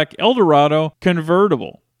 Cadillac Eldorado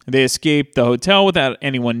convertible. They escape the hotel without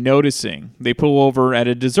anyone noticing. They pull over at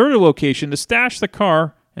a deserted location to stash the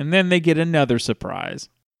car, and then they get another surprise.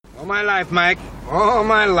 All my life, Mike. All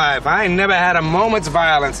my life. I never had a moment's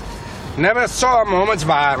violence. Never saw a moment's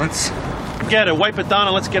violence. Get it. Wipe it down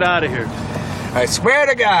and let's get out of here. I swear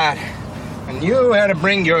to God. And you had to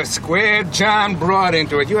bring your squared John broad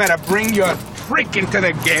into it. You had to bring your freak into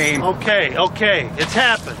the game. Okay. It's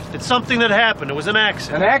happened. It's something that happened. It was an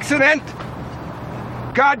accident. An accident?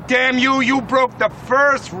 God damn you. You broke the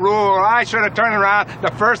first rule. I should have turned around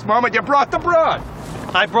the first moment you brought the broad.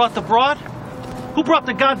 I brought the broad? Who brought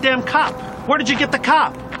the goddamn cop? Where did you get the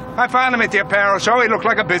cop? I found him at the apparel show. He looked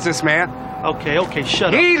like a businessman. Okay,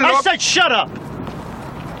 shut up. I said shut up!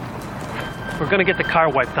 We're gonna get the car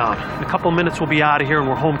wiped down. In a couple minutes we'll be out of here and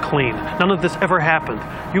we're home clean. None of this ever happened.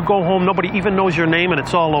 You go home, nobody even knows your name, and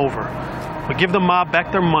it's all over. We'll give the mob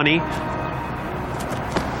back their money.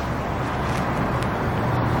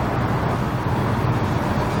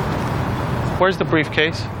 Where's the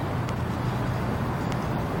briefcase?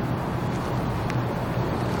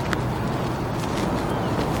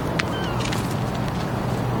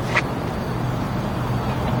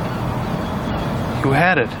 You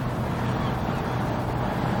had it.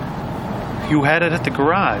 You had it at the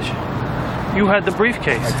garage. You had the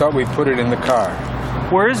briefcase. I thought we put it in the car.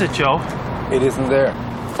 Where is it, Joe? It isn't there.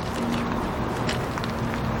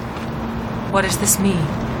 What does this mean?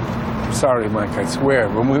 I'm sorry, Mike, I swear.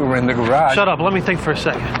 When we were in the garage... Shut up. Let me think for a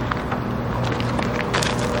second.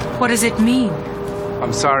 What does it mean?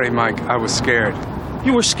 I'm sorry, Mike. I was scared.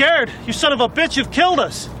 You were scared? You son of a bitch, you've killed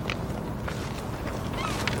us.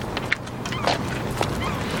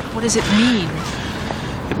 What does it mean?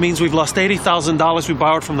 It means we've lost $80,000 we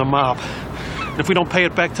borrowed from the mob. And if we don't pay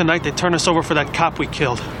it back tonight, they turn us over for that cop we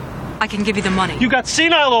killed. I can give you the money. You got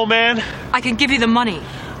senile, old man. I can give you the money.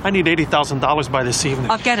 I need $80,000 by this evening.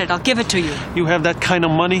 I'll get it. I'll give it to you. You have that kind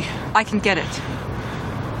of money? I can get it.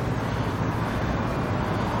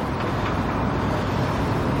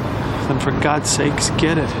 Then for God's sakes,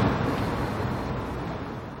 get it.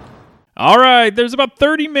 All right, there's about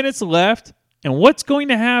 30 minutes left. And what's going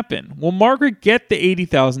to happen? Will Margaret get the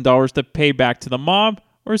 $80,000 to pay back to the mob,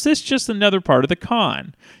 or Or is this just another part of the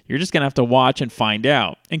con? You're just going to have to watch and find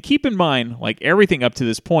out. And keep in mind, like everything up to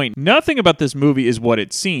this point, nothing about this movie is what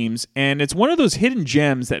it seems, and it's one of those hidden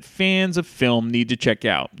gems that fans of film need to check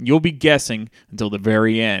out. You'll be guessing until the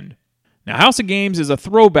very end. Now, House of Games is a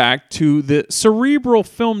throwback to the cerebral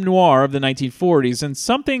film noir of the 1940s and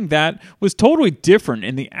something that was totally different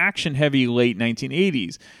in the action-heavy late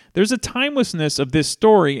 1980s. There's a timelessness of this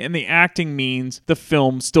story, and the acting means the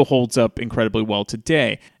film still holds up incredibly well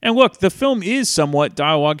today. And look, the film is somewhat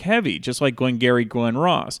dialogue-heavy, just like Glengarry Glen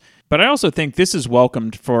Ross. But I also think this is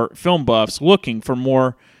welcomed for film buffs looking for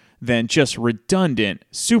more than just redundant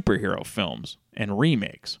superhero films and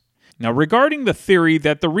remakes. Now, regarding the theory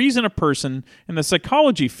that the reason a person in the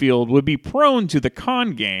psychology field would be prone to the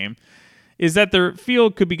con game is that their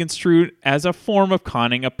field could be construed as a form of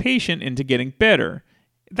conning a patient into getting better.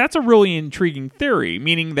 That's a really intriguing theory,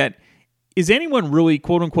 meaning that is anyone really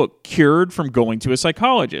quote-unquote cured from going to a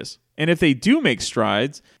psychologist? And if they do make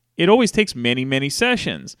strides, it always takes many, many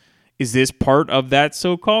sessions. Is this part of that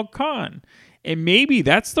so-called con? And maybe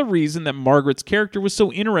that's the reason that Margaret's character was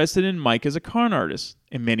so interested in Mike as a con artist.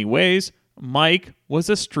 In many ways, Mike was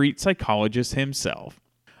a street psychologist himself.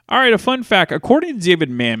 All right, a fun fact. According to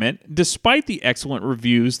David Mamet, despite the excellent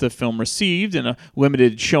reviews the film received in a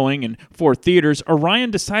limited showing in 4 theaters,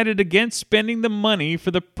 Orion decided against spending the money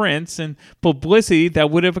for the prints and publicity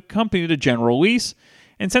that would have accompanied a general release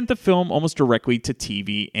and sent the film almost directly to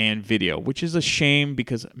TV and video, which is a shame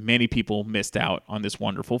because many people missed out on this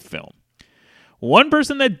wonderful film. One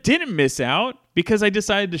person that didn't miss out, because I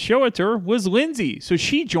decided to show it to her, was Lindsay. So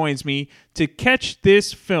she joins me to catch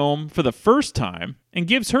this film for the first time and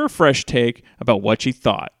gives her fresh take about what she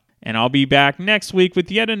thought. And I'll be back next week with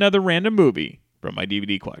yet another random movie from my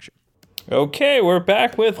DVD collection. Okay, we're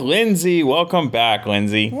back with Lindsay. Welcome back,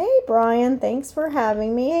 Lindsay. Hey, Brian. Thanks for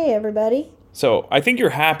having me. Hey, everybody. So I think you're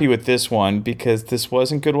happy with this one because this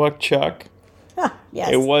wasn't Good Luck Chuck. Yes.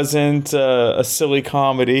 It wasn't a silly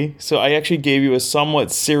comedy, so I actually gave you a somewhat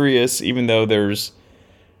serious, even though there's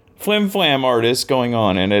flim-flam artists going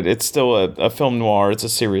on in it, it's still a film noir, it's a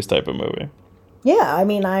serious type of movie. Yeah, I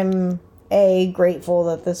mean, I'm grateful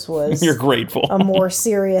that this was You're grateful. a more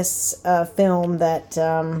serious film that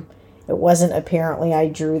it wasn't apparently I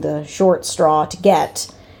drew the short straw to get.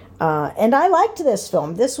 And I liked this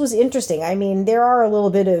film. This was interesting. I mean, there are a little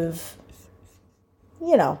bit of,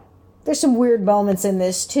 there's some weird moments in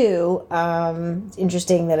this, too. It's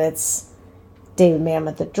interesting that it's David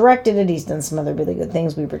Mamet that directed it. He's done some other really good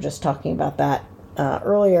things. We were just talking about that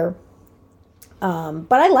earlier.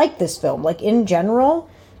 But I like this film. Like, in general,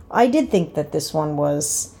 I did think that this one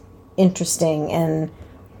was interesting, and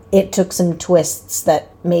it took some twists that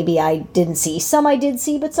maybe I didn't see. Some I did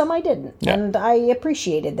see, but some I didn't. Yeah. And I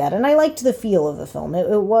appreciated that. And I liked the feel of the film.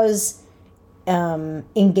 It was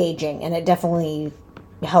engaging, and it definitely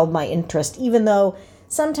held my interest, even though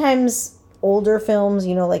sometimes older films,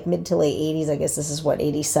 like mid to late 80s, I guess this is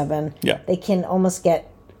 87, they can almost get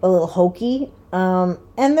a little hokey. And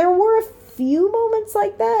there were a few moments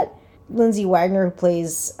like that. Lindsay Wagner, who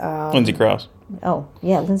plays Lindsay Crouse. Oh,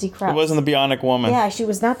 yeah, Lindsay Crouse. It wasn't the Bionic Woman. Yeah, she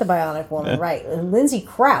was not the Bionic Woman, right. Lindsay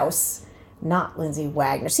Crouse, not Lindsay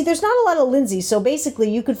Wagner. See, there's not a lot of Lindsay, so basically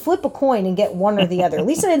you could flip a coin and get one or the other. At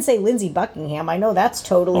least I didn't say Lindsay Buckingham. I know that's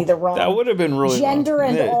totally the wrong that would have been really gender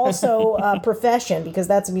wrong. And also profession, because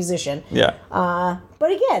that's a musician. Yeah.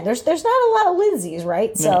 But again, there's not a lot of Lindsays,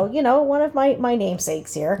 right? So, one of my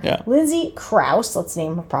namesakes here. Yeah. Lindsay Crouse, let's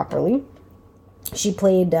name her properly. She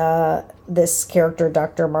played this character,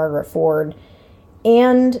 Dr. Margaret Ford,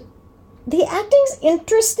 and the acting's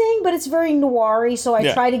interesting, but it's very noir-y, so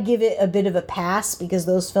I try to give it a bit of a pass because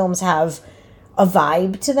those films have a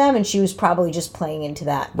vibe to them, and she was probably just playing into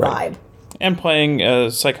that vibe. And playing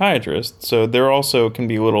a psychiatrist, so they're also can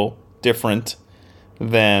be a little different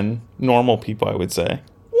than normal people, I would say.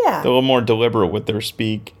 Yeah. They're a little more deliberate with their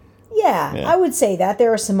speak. Yeah, I would say that.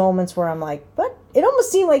 There are some moments where I'm like, what? It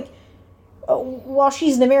almost seemed like, while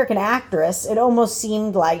she's an American actress, it almost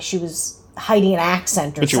seemed like she was hiding an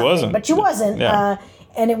accent or something. But she wasn't. Yeah.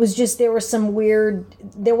 And it was just, there was some weird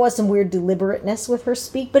deliberateness with her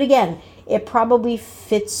speak. But again, it probably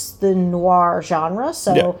fits the noir genre.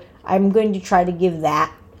 So I'm going to try to give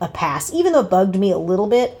that a pass. Even though it bugged me a little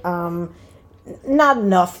bit, not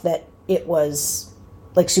enough that it was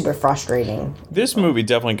like super frustrating. This movie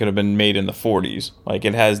definitely could have been made in the 40s. Like,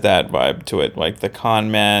 it has that vibe to it. Like the con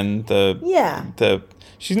man,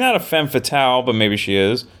 she's not a femme fatale, but maybe she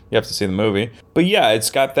is. You have to see the movie. But yeah, it's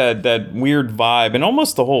got that weird vibe, and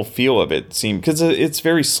almost the whole feel of it seemed, because it's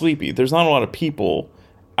very sleepy. There's not a lot of people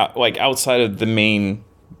outside of the main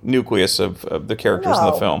nucleus of the characters in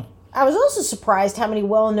the film. I was also surprised how many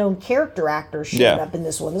well-known character actors showed up in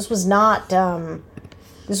this one. This was not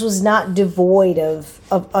devoid of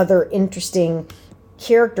other interesting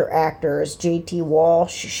character actors. J.T.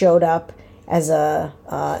 Walsh showed up as a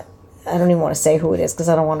I don't even want to say who it is because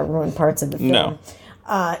I don't want to ruin parts of the film. No.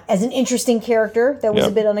 As an interesting character that was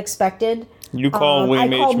a bit unexpected. You call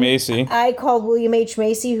William H. Macy. I called William H.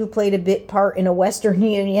 Macy, who played a bit part in a Western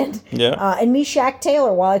Union. Yeah. And Meshack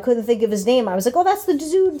Taylor, while I couldn't think of his name, I was like, oh, that's the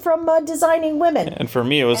dude from Designing Women. And for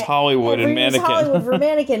me, it was Hollywood and Mannequin. It was Hollywood for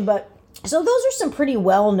Mannequin. But, so those are some pretty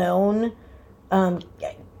well-known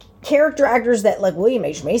character actors that, like, William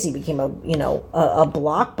H. Macy became a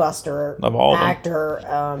blockbuster of all actor,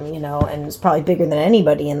 and was probably bigger than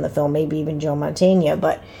anybody in the film, maybe even Joe Mantegna,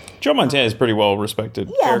 but... Joe Mantegna is pretty well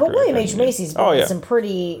respected. Yeah, but William H. Macy's been in some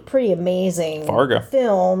pretty amazing Fargo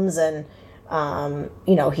films, and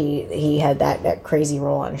he had that crazy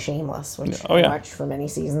role on Shameless, which I watched for many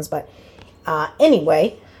seasons. But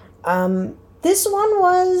anyway, this one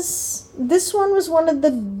was one of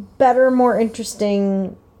the better, more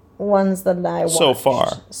interesting ones that I watched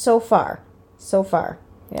so far.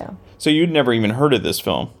 Yeah. So you'd never even heard of this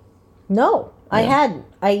film? No. I hadn't.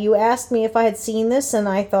 You asked me if I had seen this, and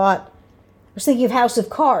I was thinking of House of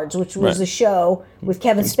Cards, which was a show with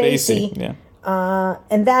Kevin Spacey. Yeah.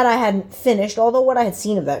 And that I hadn't finished, although what I had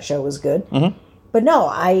seen of that show was good. Mm-hmm. But no,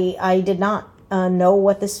 I did not know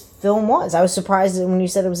what this film was. I was surprised when you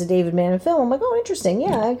said it was a David Mamet film. I'm like, oh, interesting.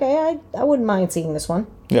 Yeah, okay, I wouldn't mind seeing this one.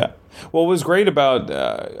 Yeah. Well, what was great about,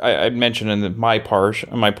 I mentioned in my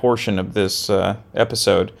portion of this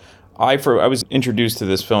episode, I was introduced to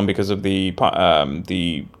this film because of the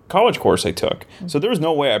college course I took. So there was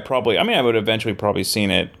no way I would eventually probably seen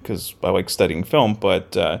it because I like studying film.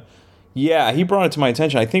 But he brought it to my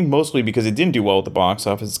attention. I think mostly because it didn't do well at the box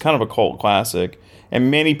office. It's kind of a cult classic. And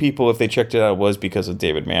many people, if they checked it out, it was because of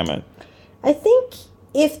David Mamet. I think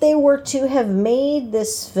if they were to have made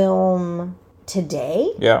this film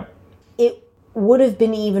today, it would have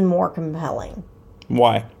been even more compelling.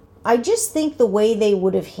 Why? I just think the way they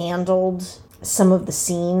would have handled some of the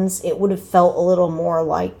scenes, it would have felt a little more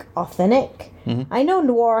like authentic. Mm-hmm. I know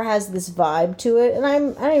noir has this vibe to it, and I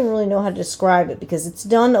don't even really know how to describe it because it's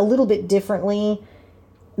done a little bit differently.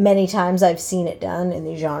 Many times I've seen it done in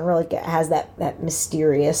the genre, like it has that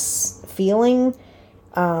mysterious feeling,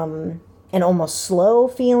 and almost slow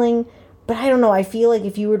feeling. But I don't know. I feel like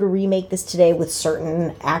if you were to remake this today with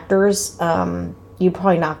certain actors, you'd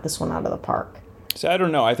probably knock this one out of the park. So I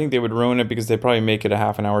don't know. I think they would ruin it because they probably make it a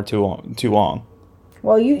half an hour too long.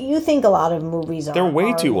 Well, you think a lot of movies are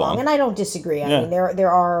way too long, and I don't disagree. I mean,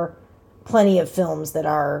 there are plenty of films that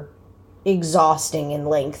are exhausting in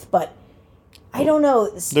length, but I don't know.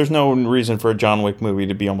 There's no reason for a John Wick movie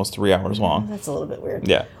to be almost 3 hours long. That's a little bit weird.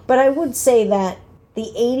 Yeah. But I would say that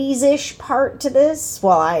the 80s-ish part to this,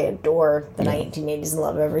 while I adore the 1980s and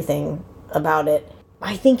love everything about it,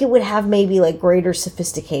 I think it would have maybe like greater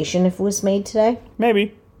sophistication if it was made today.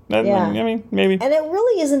 Maybe. Maybe. And it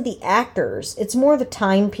really isn't the actors. It's more the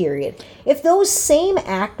time period. If those same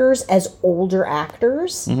actors as older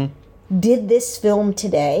actors did this film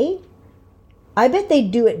today, I bet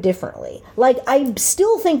they'd do it differently. Like, I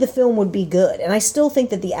still think the film would be good. And I still think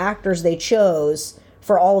that the actors they chose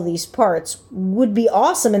for all of these parts would be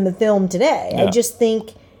awesome in the film today. Yeah. I just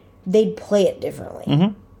think they'd play it differently.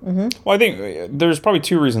 Mm-hmm. Mm-hmm. Well, I think there's probably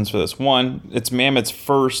two reasons for this. One, it's Mamet's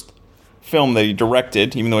first film that he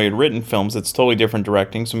directed, even though he had written films. It's totally different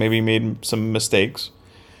directing, so maybe he made some mistakes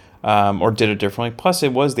or did it differently. Plus,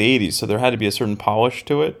 it was the 80s, so there had to be a certain polish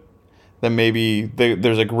to it. That maybe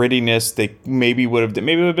there's a grittiness they maybe would have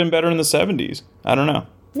been better in the 70s. I don't know.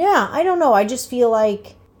 Yeah, I don't know. I just feel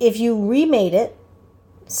like if you remade it,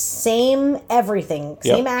 same everything,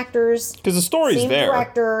 same actors, because the story's same there,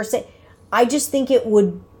 director. I just think it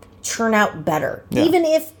would turn out better, even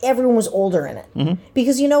if everyone was older in it. Mm-hmm.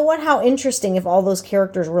 Because you know what? How interesting if all those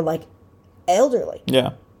characters were like elderly.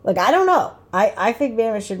 Yeah. Like, I don't know. I think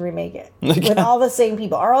Mamet should remake it with all the same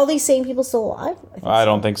people. Are all these same people still alive? I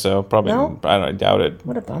don't think so. Probably. No? I doubt it.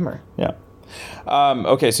 What a bummer. Yeah.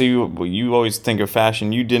 Okay, so you always think of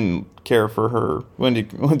fashion. You didn't care for her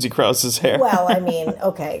Lindsay Crouse's hair. Well, I mean,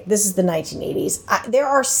 okay, this is the 1980s. There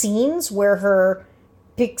are scenes where her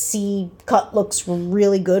pixie cut looks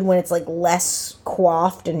really good when it's like less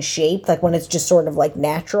coiffed and shaped, like when it's just sort of like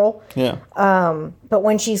natural. Yeah. But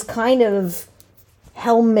when she's kind of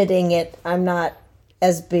helmeting it, I'm not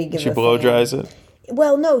as big of a fan. She blow dries it?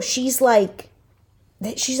 Well, no, she's like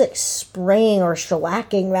spraying or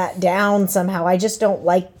shellacking that down somehow. I just don't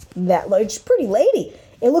like that. It's pretty lady.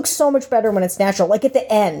 It looks so much better when it's natural. Like at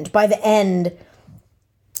the end, by the end,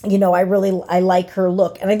 I like her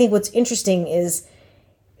look. And I think what's interesting is,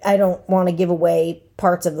 I don't want to give away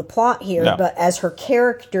parts of the plot here, but as her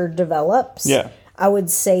character develops, I would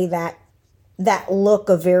say that look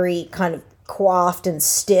of very kind of coiffed and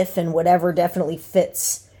stiff and whatever definitely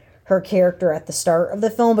fits her character at the start of the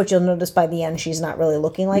film, but you'll notice by the end she's not really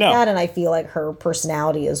looking like that, and I feel like her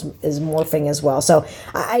personality is morphing as well. So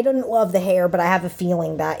I don't love the hair, but I have a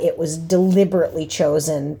feeling that it was deliberately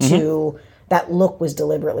chosen to... That look was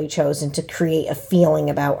deliberately chosen to create a feeling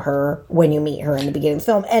about her when you meet her in the beginning of the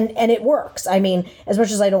film. And it works. I mean, as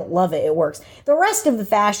much as I don't love it, it works. The rest of the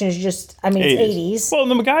fashion is just, it's 80s. Well,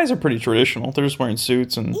 the guys are pretty traditional. They're just wearing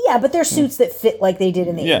suits. Yeah, but they're suits that fit like they did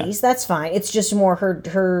in the 80s. That's fine. It's just more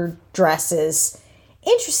her dress is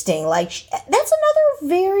interesting. Like, that's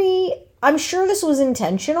another very... I'm sure this was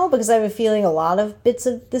intentional, because I have a feeling a lot of bits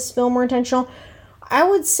of this film were intentional. I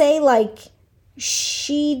would say, like...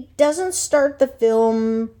 She doesn't start the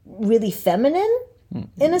film really feminine,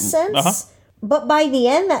 in a sense. But by the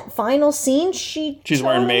end, that final scene, she's totally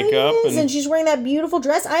wearing makeup. And she's wearing that beautiful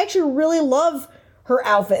dress. I actually really love her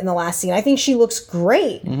outfit in the last scene. I think she looks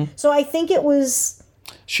great. So I think it was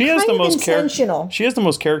she has the most intentional. She has the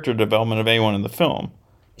most character development of anyone in the film.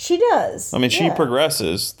 She does. I mean, she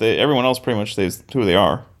progresses. Everyone else pretty much stays who they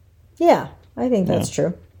are. Yeah, I think that's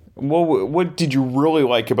true. Well, what did you really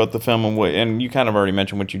like about the film, and you kind of already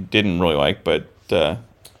mentioned what you didn't really like, but... I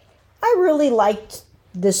really liked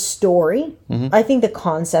the story. I think the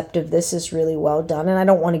concept of this is really well done, and I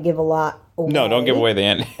don't want to give a lot away. No, don't give away the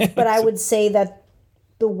end. But I would say that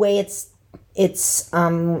the way it's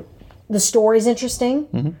the story's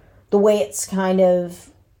interesting. The way it's kind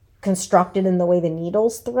of constructed and the way the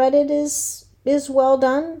needle's threaded is well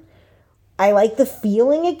done. I like the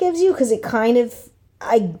feeling it gives you, because it kind of...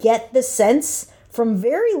 I get the sense from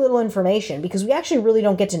very little information, because we actually really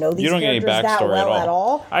don't get to know these characters that well at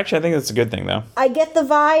all. Actually, I think that's a good thing, though. I get the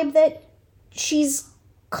vibe that she's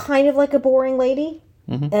kind of like a boring lady,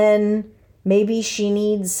 and maybe she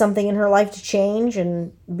needs something in her life to change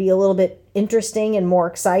and be a little bit interesting and more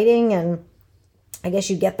exciting, and I guess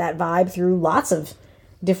you get that vibe through lots of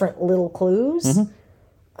different little clues.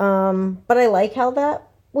 But I like how that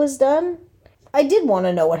was done. I did want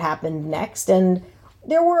to know what happened next, and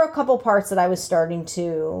there were a couple parts that I was starting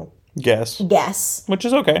to guess. Which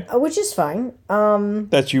is okay. Which is fine.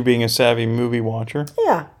 That's you being a savvy movie watcher.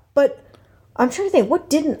 Yeah, but I'm trying to think, what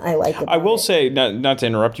didn't I like about it? I will say, not to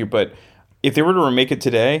interrupt you, but if they were to remake it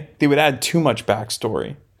today, they would add too much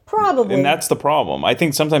backstory. Probably. And that's the problem. I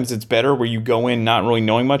think sometimes it's better where you go in not really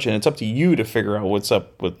knowing much, and it's up to you to figure out what's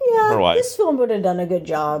up with her life. This film would have done a good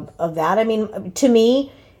job of that. I mean, to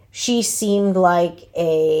me, she seemed like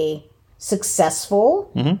a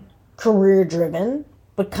successful, career-driven,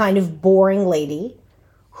 but kind of boring lady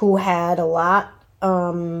who had a lot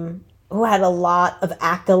of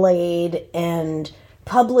accolade and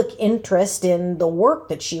public interest in the work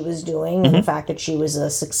that she was doing, and the fact that she was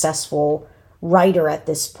a successful writer at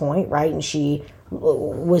this point, right? And she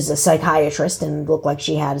was a psychiatrist and looked like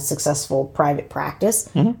she had a successful private practice,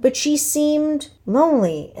 but she seemed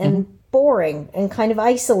lonely and boring and kind of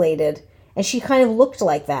isolated, and she kind of looked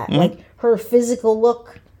like that. Like, her physical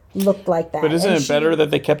look looked like that. But isn't it better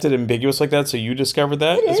that they kept it ambiguous like that, so you discovered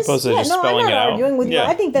that, as opposed to just spelling it out? I'm not arguing with you.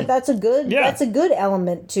 I think that's a good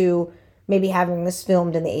element to maybe having this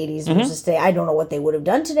filmed in the 80s versus today. I don't know what they would have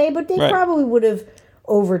done today, but they probably would have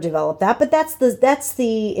overdeveloped that. But that's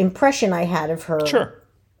the impression I had of her. Sure.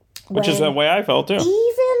 Which is the way I felt too.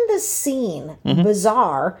 Even the scene,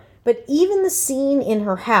 bizarre, but even the scene in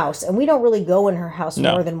her house, and we don't really go in her house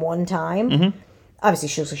more than one time. Obviously,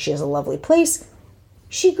 she has a lovely place.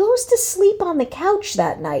 She goes to sleep on the couch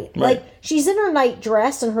that night. Like, she's in her night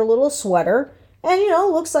dress and her little sweater, and,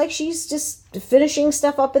 looks like she's just finishing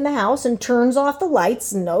stuff up in the house, and turns off the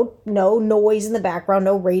lights, no noise in the background,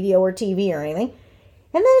 no radio or TV or anything. And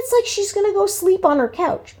then it's like she's going to go sleep on her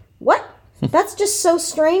couch. What? That's just so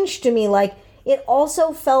strange to me. Like, it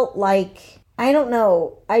also felt like, I don't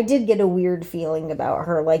know, I did get a weird feeling about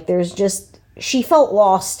her. Like, she felt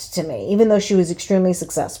lost to me, even though she was extremely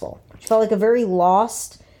successful. She felt like a very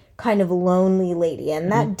lost, kind of lonely lady.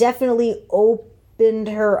 And that definitely opened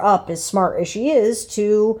her up, as smart as she is,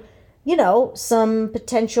 to, some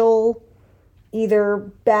potential either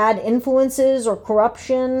bad influences or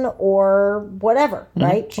corruption or whatever,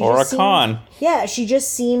 right? Or a con. Yeah, she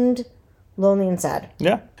just seemed lonely and sad.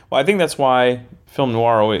 Yeah. Well, I think that's why film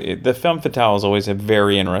noir, the femme fatale is always a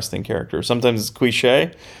very interesting character. Sometimes it's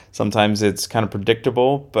cliche, sometimes it's kind of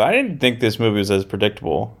predictable, but I didn't think this movie was as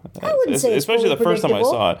predictable. I wouldn't say it's especially the first time I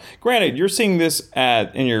saw it. Granted, you're seeing this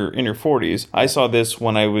in your 40s. I saw this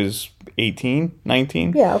when I was 18,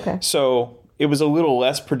 19. Yeah, okay. So it was a little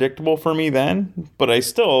less predictable for me then, but I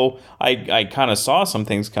kind of saw some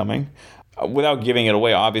things coming. Without giving it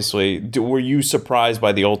away, obviously, were you surprised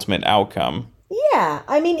by the ultimate outcome? Yeah,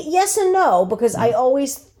 I mean, yes and no, because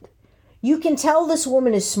you can tell this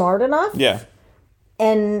woman is smart enough. Yeah.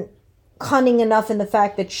 And cunning enough in the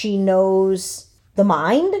fact that she knows the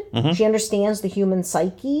mind. Mm-hmm. She understands the human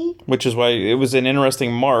psyche. Which is why it was an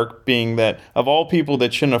interesting mark, being that of all people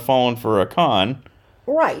that shouldn't have fallen for a con.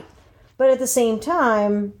 Right. But at the same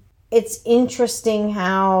time, it's interesting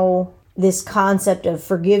how this concept of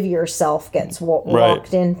forgive yourself gets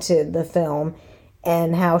walked into the film,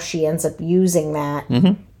 and how she ends up using that.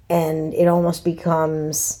 Mm-hmm. And it almost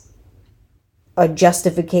becomes a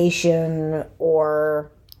justification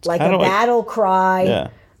or like a battle cry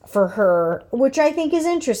for her, which I think is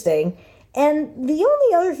interesting. And the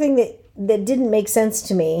only other thing that didn't make sense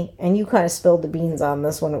to me, and you kind of spilled the beans on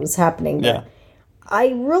this when it was happening, but I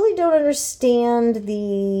really don't understand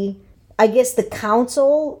the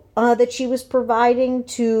counsel that she was providing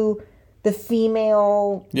to the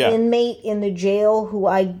female inmate in the jail, who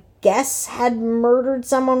I guess had murdered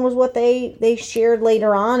someone, was what they shared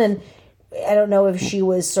later on. And I don't know if she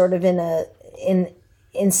was sort of in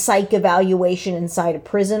psych evaluation inside a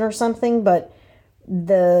prison or something, but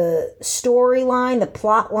the storyline, the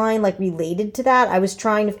plot line, like related to that, I was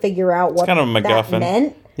trying to figure out what kind of a MacGuffin. That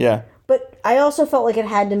meant. Yeah. But I also felt like it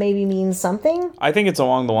had to maybe mean something. I think it's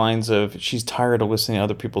along the lines of she's tired of listening to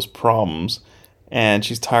other people's problems, and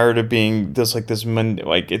she's tired of being this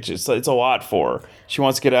it's a lot for her. She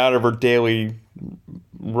wants to get out of her daily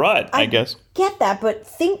rut, I guess. Get that, but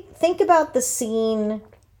think about the scene.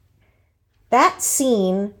 That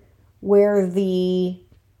scene where the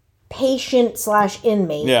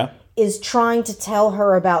patient/inmate is trying to tell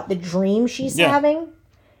her about the dream she's having,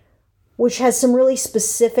 which has some really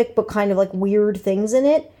specific but kind of like weird things in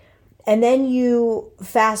it. And then you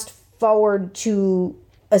fast forward to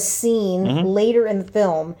a scene later in the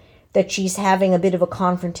film that she's having a bit of a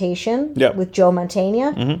confrontation with Joe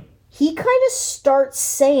Mantegna. Mm-hmm. He kind of starts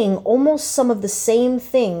saying almost some of the same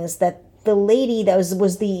things that the lady that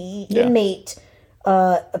was the inmate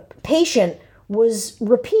patient was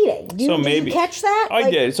repeating. Did you catch that? I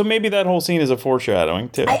did. So maybe that whole scene is a foreshadowing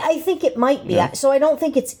too. I think it might be. Yeah. So I don't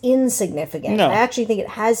think it's insignificant. No. I actually think it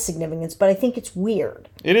has significance, but I think it's weird.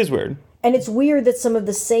 It is weird. And it's weird that some of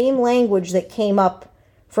the same language that came up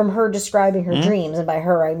from her describing her dreams, and by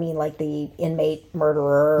her I mean like the inmate,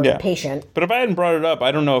 murderer, patient. But if I hadn't brought it up,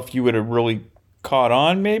 I don't know if you would have really caught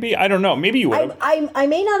on, maybe? I don't know. Maybe you would have. I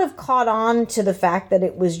may not have caught on to the fact that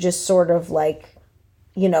it was just sort of like,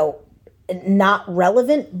 not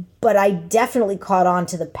relevant, but I definitely caught on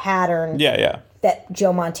to the pattern that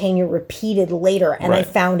Joe Mantegna repeated later, and I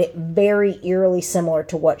found it very eerily similar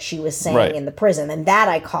to what she was saying in the prison, and that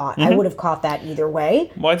I caught. I would have caught that either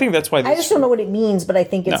way. Well, I think that's why I just don't know what it means, but I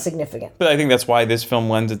think it's significant. But I think that's why this film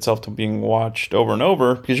lends itself to being watched over and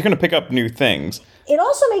over, because you're going to pick up new things. It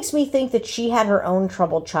also makes me think that she had her own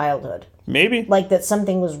troubled childhood. Maybe. Like that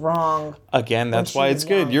something was wrong. Again, that's why it's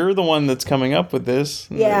good. You're the one that's coming up with this.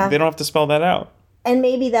 Yeah. They don't have to spell that out. And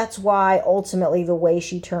maybe that's why ultimately the way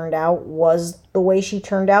she turned out was the way she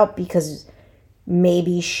turned out, because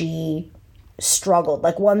maybe she struggled.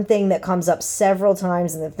 Like one thing that comes up several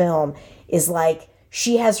times in the film is like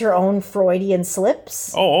she has her own Freudian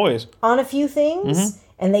slips. Oh, always. On a few things.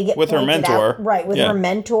 And they get with her mentor. Out, right, with her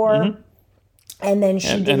mentor. And then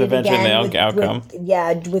she did it again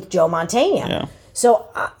with Joe Mantegna. Yeah. So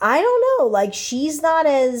I don't know. Like she's not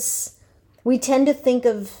as... We tend to think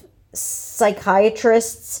of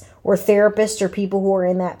psychiatrists or therapists or people who are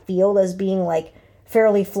in that field as being like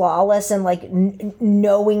fairly flawless and like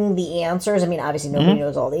knowing the answers. I mean, obviously nobody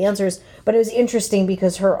knows all the answers, but it was interesting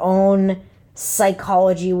because her own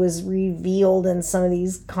psychology was revealed in some of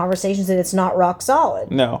these conversations, and it's not rock solid.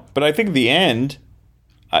 No, but I think the end,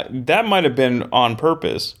 that might have been on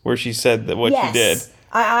purpose, where she said that what she did.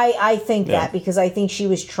 I think that, because I think she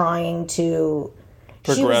was trying to...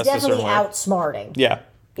 Progress she was definitely a certain way. outsmarting.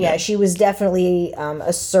 Yeah, she was definitely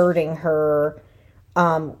asserting her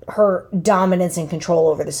dominance and control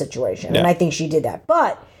over the situation. And I think she did that.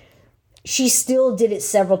 But she still did it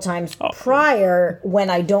several times prior, when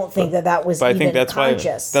I don't think that was even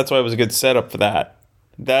conscious. That's why it was a good setup for that.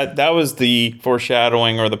 That was the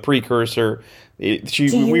foreshadowing or the precursor.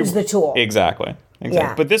 Use the tool. Exactly.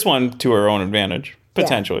 Yeah. But this one to her own advantage,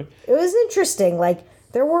 potentially. Yeah. It was interesting. Like,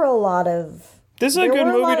 there were a lot of... This is a good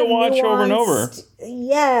movie to watch over and over.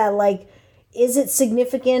 Yeah, like, is it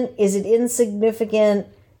significant? Is it insignificant?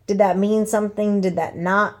 Did that mean something? Did that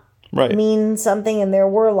not? mean something, and there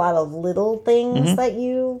were a lot of little things that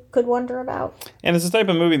you could wonder about. And it's the type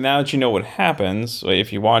of movie, now that you know what happens,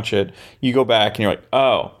 if you watch it, you go back and you're like,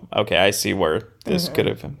 oh, okay, I see where this could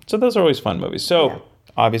have been. So those are always fun movies. So,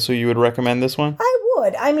 obviously, you would recommend this one? I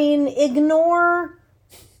would. I mean, ignore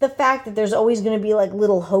the fact that there's always going to be like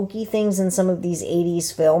little hokey things in some of these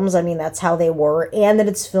 80s films. I mean, that's how they were. And that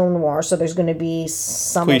it's film noir, so there's going to be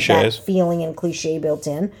some cliches. Of that feeling and cliche built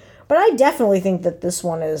in. But I definitely think that this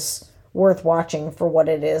one is worth watching for what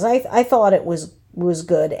it is. I thought it was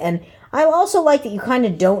good. And I also like that you kind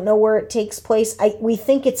of don't know where it takes place. We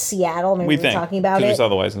think it's Seattle. Maybe we're talking about it. We saw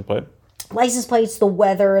the license plate. License plates, the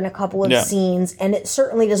weather, and a couple of scenes. And it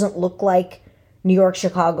certainly doesn't look like New York,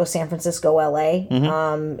 Chicago, San Francisco, LA.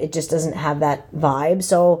 It just doesn't have that vibe.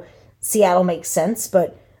 So Seattle makes sense,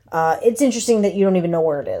 but it's interesting that you don't even know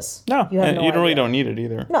where it is. No, you really don't need it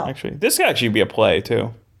either. No. Actually, this could actually be a play,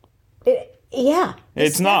 too.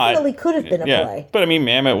 It's not. Definitely could have been a play. But I mean,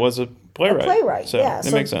 Mamet was a playwright. So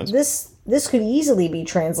it makes sense. This could easily be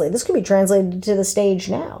translated. This could be translated to the stage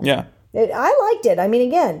now. Yeah. I liked it. I mean,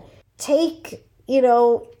 again, take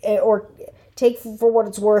for what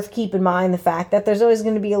it's worth, keep in mind the fact that there's always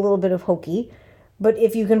going to be a little bit of hokey. But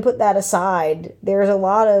if you can put that aside, there's a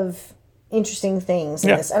lot of interesting things in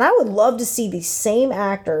this. And I would love to see these same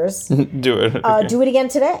actors do it again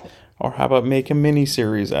today. Or how about make a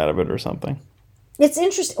mini-series out of it or something? It's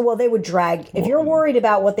interesting. Well, they would drag... If you're worried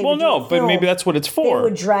about what they would do... Well, no, but maybe that's what it's for. They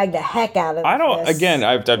would drag the heck out of this. Again,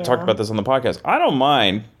 I've talked about this on the podcast. I don't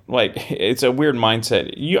mind. Like, it's a weird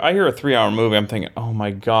mindset. I hear a 3-hour movie, I'm thinking, oh my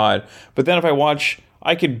God. But then if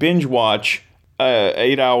I could binge watch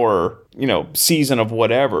a 8-hour, season of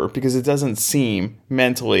whatever, because it doesn't seem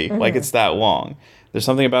mentally like it's that long. There's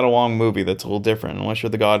something about a long movie that's a little different. Unless you're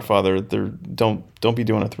The Godfather, don't be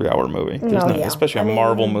doing a 3-hour movie. Especially a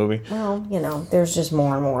Marvel movie. Well, there's just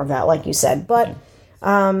more and more of that, like you said. But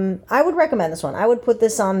I would recommend this one. I would put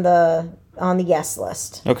this on the yes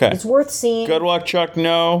list. Okay. It's worth seeing. Good Luck Chuck,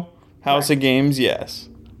 no. House of Games, yes.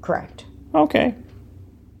 Correct. Okay.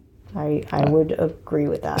 I would agree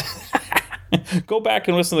with that. Go back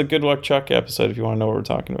and listen to the Good Luck Chuck episode if you want to know what we're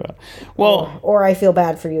talking about. Well, or I feel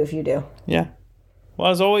bad for you if you do. Yeah. Well,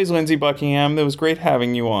 as always, Lindsay Buckingham, it was great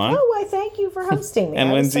having you on. Oh, I thank you for hosting me.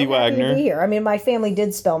 And Lindsay Wagner. To be here. I mean, my family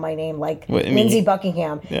did spell my name like Lindsay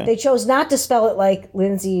Buckingham. Yeah. They chose not to spell it like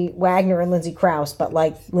Lindsay Wagner and Lindsay Crouse, but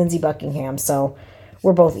like Lindsay Buckingham. So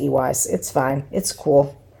we're both EYs. It's fine. It's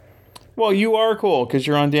cool. Well, you are cool because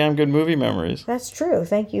you're on Damn Good Movie Memories. That's true.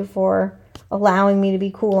 Thank you for allowing me to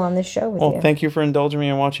be cool on this show with you. Well, thank you for indulging me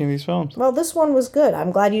in watching these films. Well, this one was good.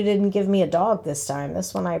 I'm glad you didn't give me a dog this time.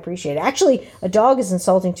 This one I appreciate. Actually, a dog is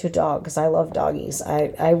insulting to a dog because I love doggies.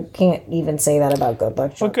 I can't even say that about Good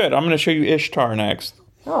Luck Chuck. Well, good. I'm going to show you Ishtar next.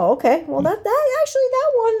 Oh, okay. Well, that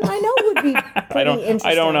one I know would be pretty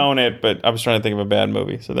interesting. I don't own it, but I was trying to think of a bad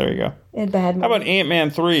movie, so there you go. A bad movie. How about Ant-Man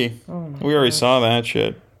 3? We already saw that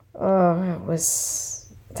shit. Oh,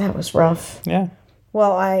 that was rough. Yeah.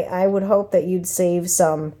 Well, I would hope that you'd save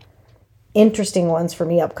some interesting ones for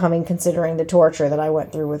me upcoming, considering the torture that I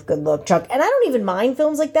went through with Good Luck Chuck. And I don't even mind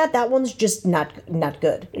films like that. That one's just not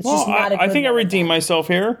good. It's just not a good I think I redeemed myself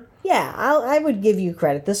here. Yeah, I would give you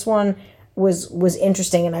credit. This one was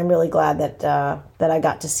interesting, and I'm really glad that I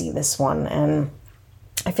got to see this one. And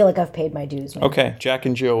I feel like I've paid my dues. Man. Okay, Jack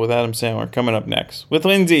and Jill with Adam Sandler coming up next with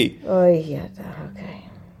Lindsay. Oh, yeah. Okay.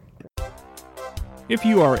 If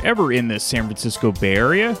you are ever in the San Francisco Bay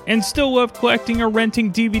Area and still love collecting or renting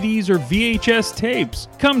DVDs or VHS tapes,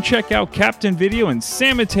 come check out Captain Video in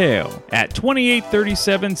San Mateo at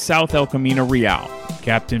 2837 South El Camino Real.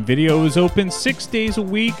 Captain Video is open 6 days a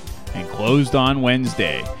week and closed on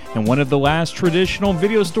Wednesday, and one of the last traditional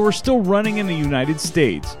video stores still running in the United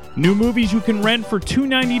States. New movies you can rent for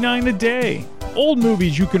 $2.99 a day. Old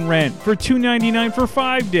movies you can rent for $2.99 for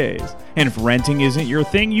 5 days. And if renting isn't your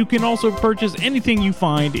thing, you can also purchase anything you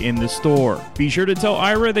find in the store. Be sure to tell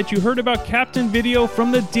Ira that you heard about Captain Video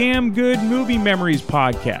from the Damn Good Movie Memories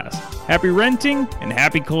podcast. Happy renting and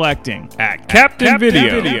happy collecting at Captain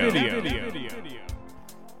Video.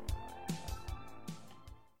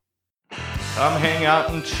 Come hang out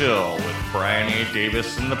and chill with Brian A.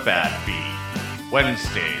 Davis and the Bad Beat.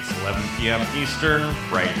 Wednesdays, 11 p.m. Eastern,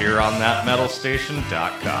 right here on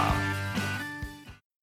thatmetalstation.com.